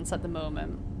romance at the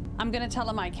moment. I'm gonna tell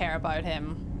him I care about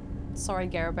him. Sorry,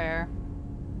 Gerbear.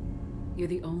 You're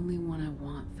the only one I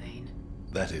want, Thane.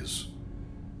 That is.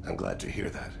 I'm glad to hear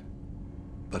that.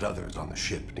 But others on the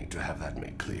ship need to have that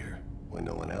made clear. When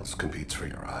no one else competes for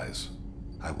your eyes,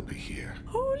 I will be here.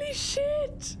 Holy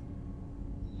shit!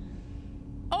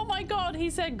 Oh my god, he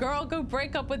said, girl, go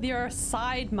break up with your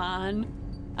side man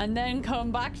and then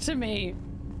come back to me.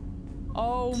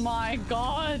 Oh my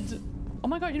god. Oh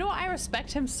my god, you know what? I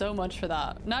respect him so much for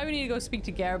that. Now we need to go speak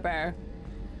to Gerbear.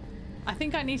 I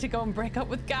think I need to go and break up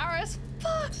with Garrus.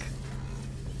 Fuck!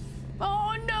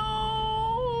 Oh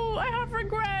I have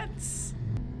regrets.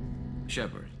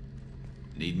 Shepard,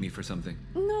 need me for something?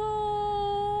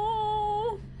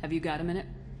 No. Have you got a minute?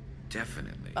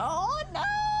 Definitely. Oh,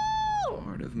 no!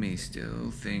 Part of me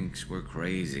still thinks we're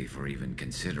crazy for even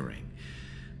considering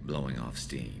blowing off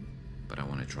steam, but I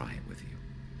want to try it with you.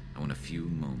 I want a few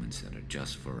moments that are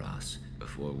just for us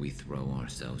before we throw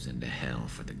ourselves into hell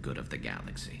for the good of the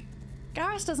galaxy.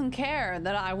 Garrus doesn't care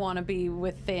that I want to be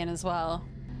with Thane as well,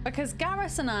 because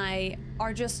Garrus and I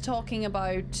are just talking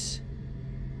about...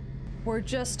 We're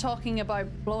just talking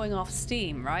about blowing off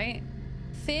steam, right?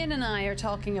 Thane and I are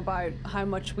talking about how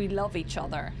much we love each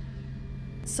other.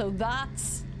 So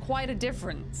that's quite a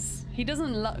difference. He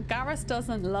doesn't Garrus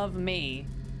doesn't love me.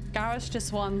 Garrus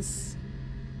just wants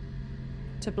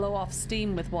to blow off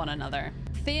steam with one another.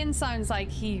 Thane sounds like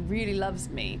he really loves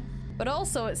me, but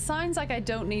also it sounds like I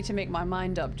don't need to make my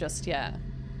mind up just yet.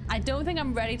 I don't think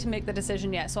I'm ready to make the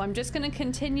decision yet, so I'm just going to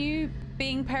continue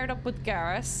being paired up with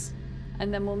Garrus,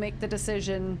 and then we'll make the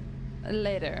decision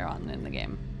later on in the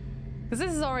game. Because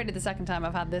this is already the second time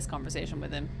I've had this conversation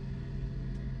with him.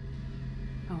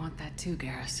 I want that too,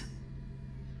 Garrus.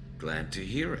 Glad to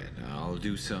hear it. I'll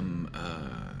do some,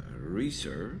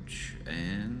 research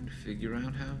and figure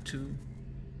out how to,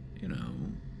 you know...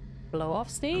 blow off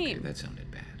steam. Okay, that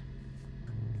sounded bad.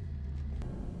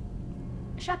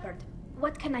 Shepard,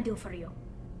 what can I do for you?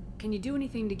 Can you do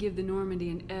anything to give the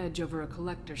Normandy an edge over a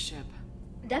collector ship?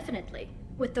 Definitely.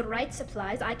 With the right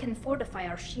supplies, I can fortify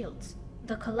our shields.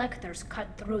 The collectors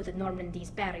cut through the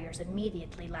Normandy's barriers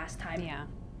immediately last time. Yeah.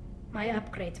 My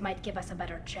upgrades might give us a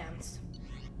better chance.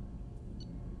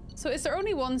 So is there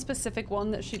only one specific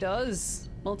one that she does?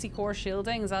 Multi-core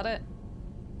shielding, is that it?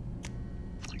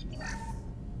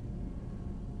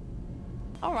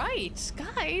 Alright,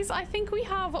 guys, I think we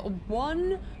have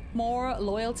one more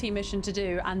loyalty mission to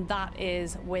do, and that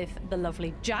is with the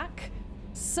lovely Jack.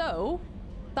 So,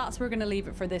 that's where we're going to leave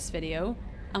it for this video,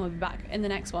 and we'll be back in the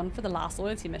next one for the last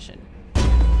loyalty mission.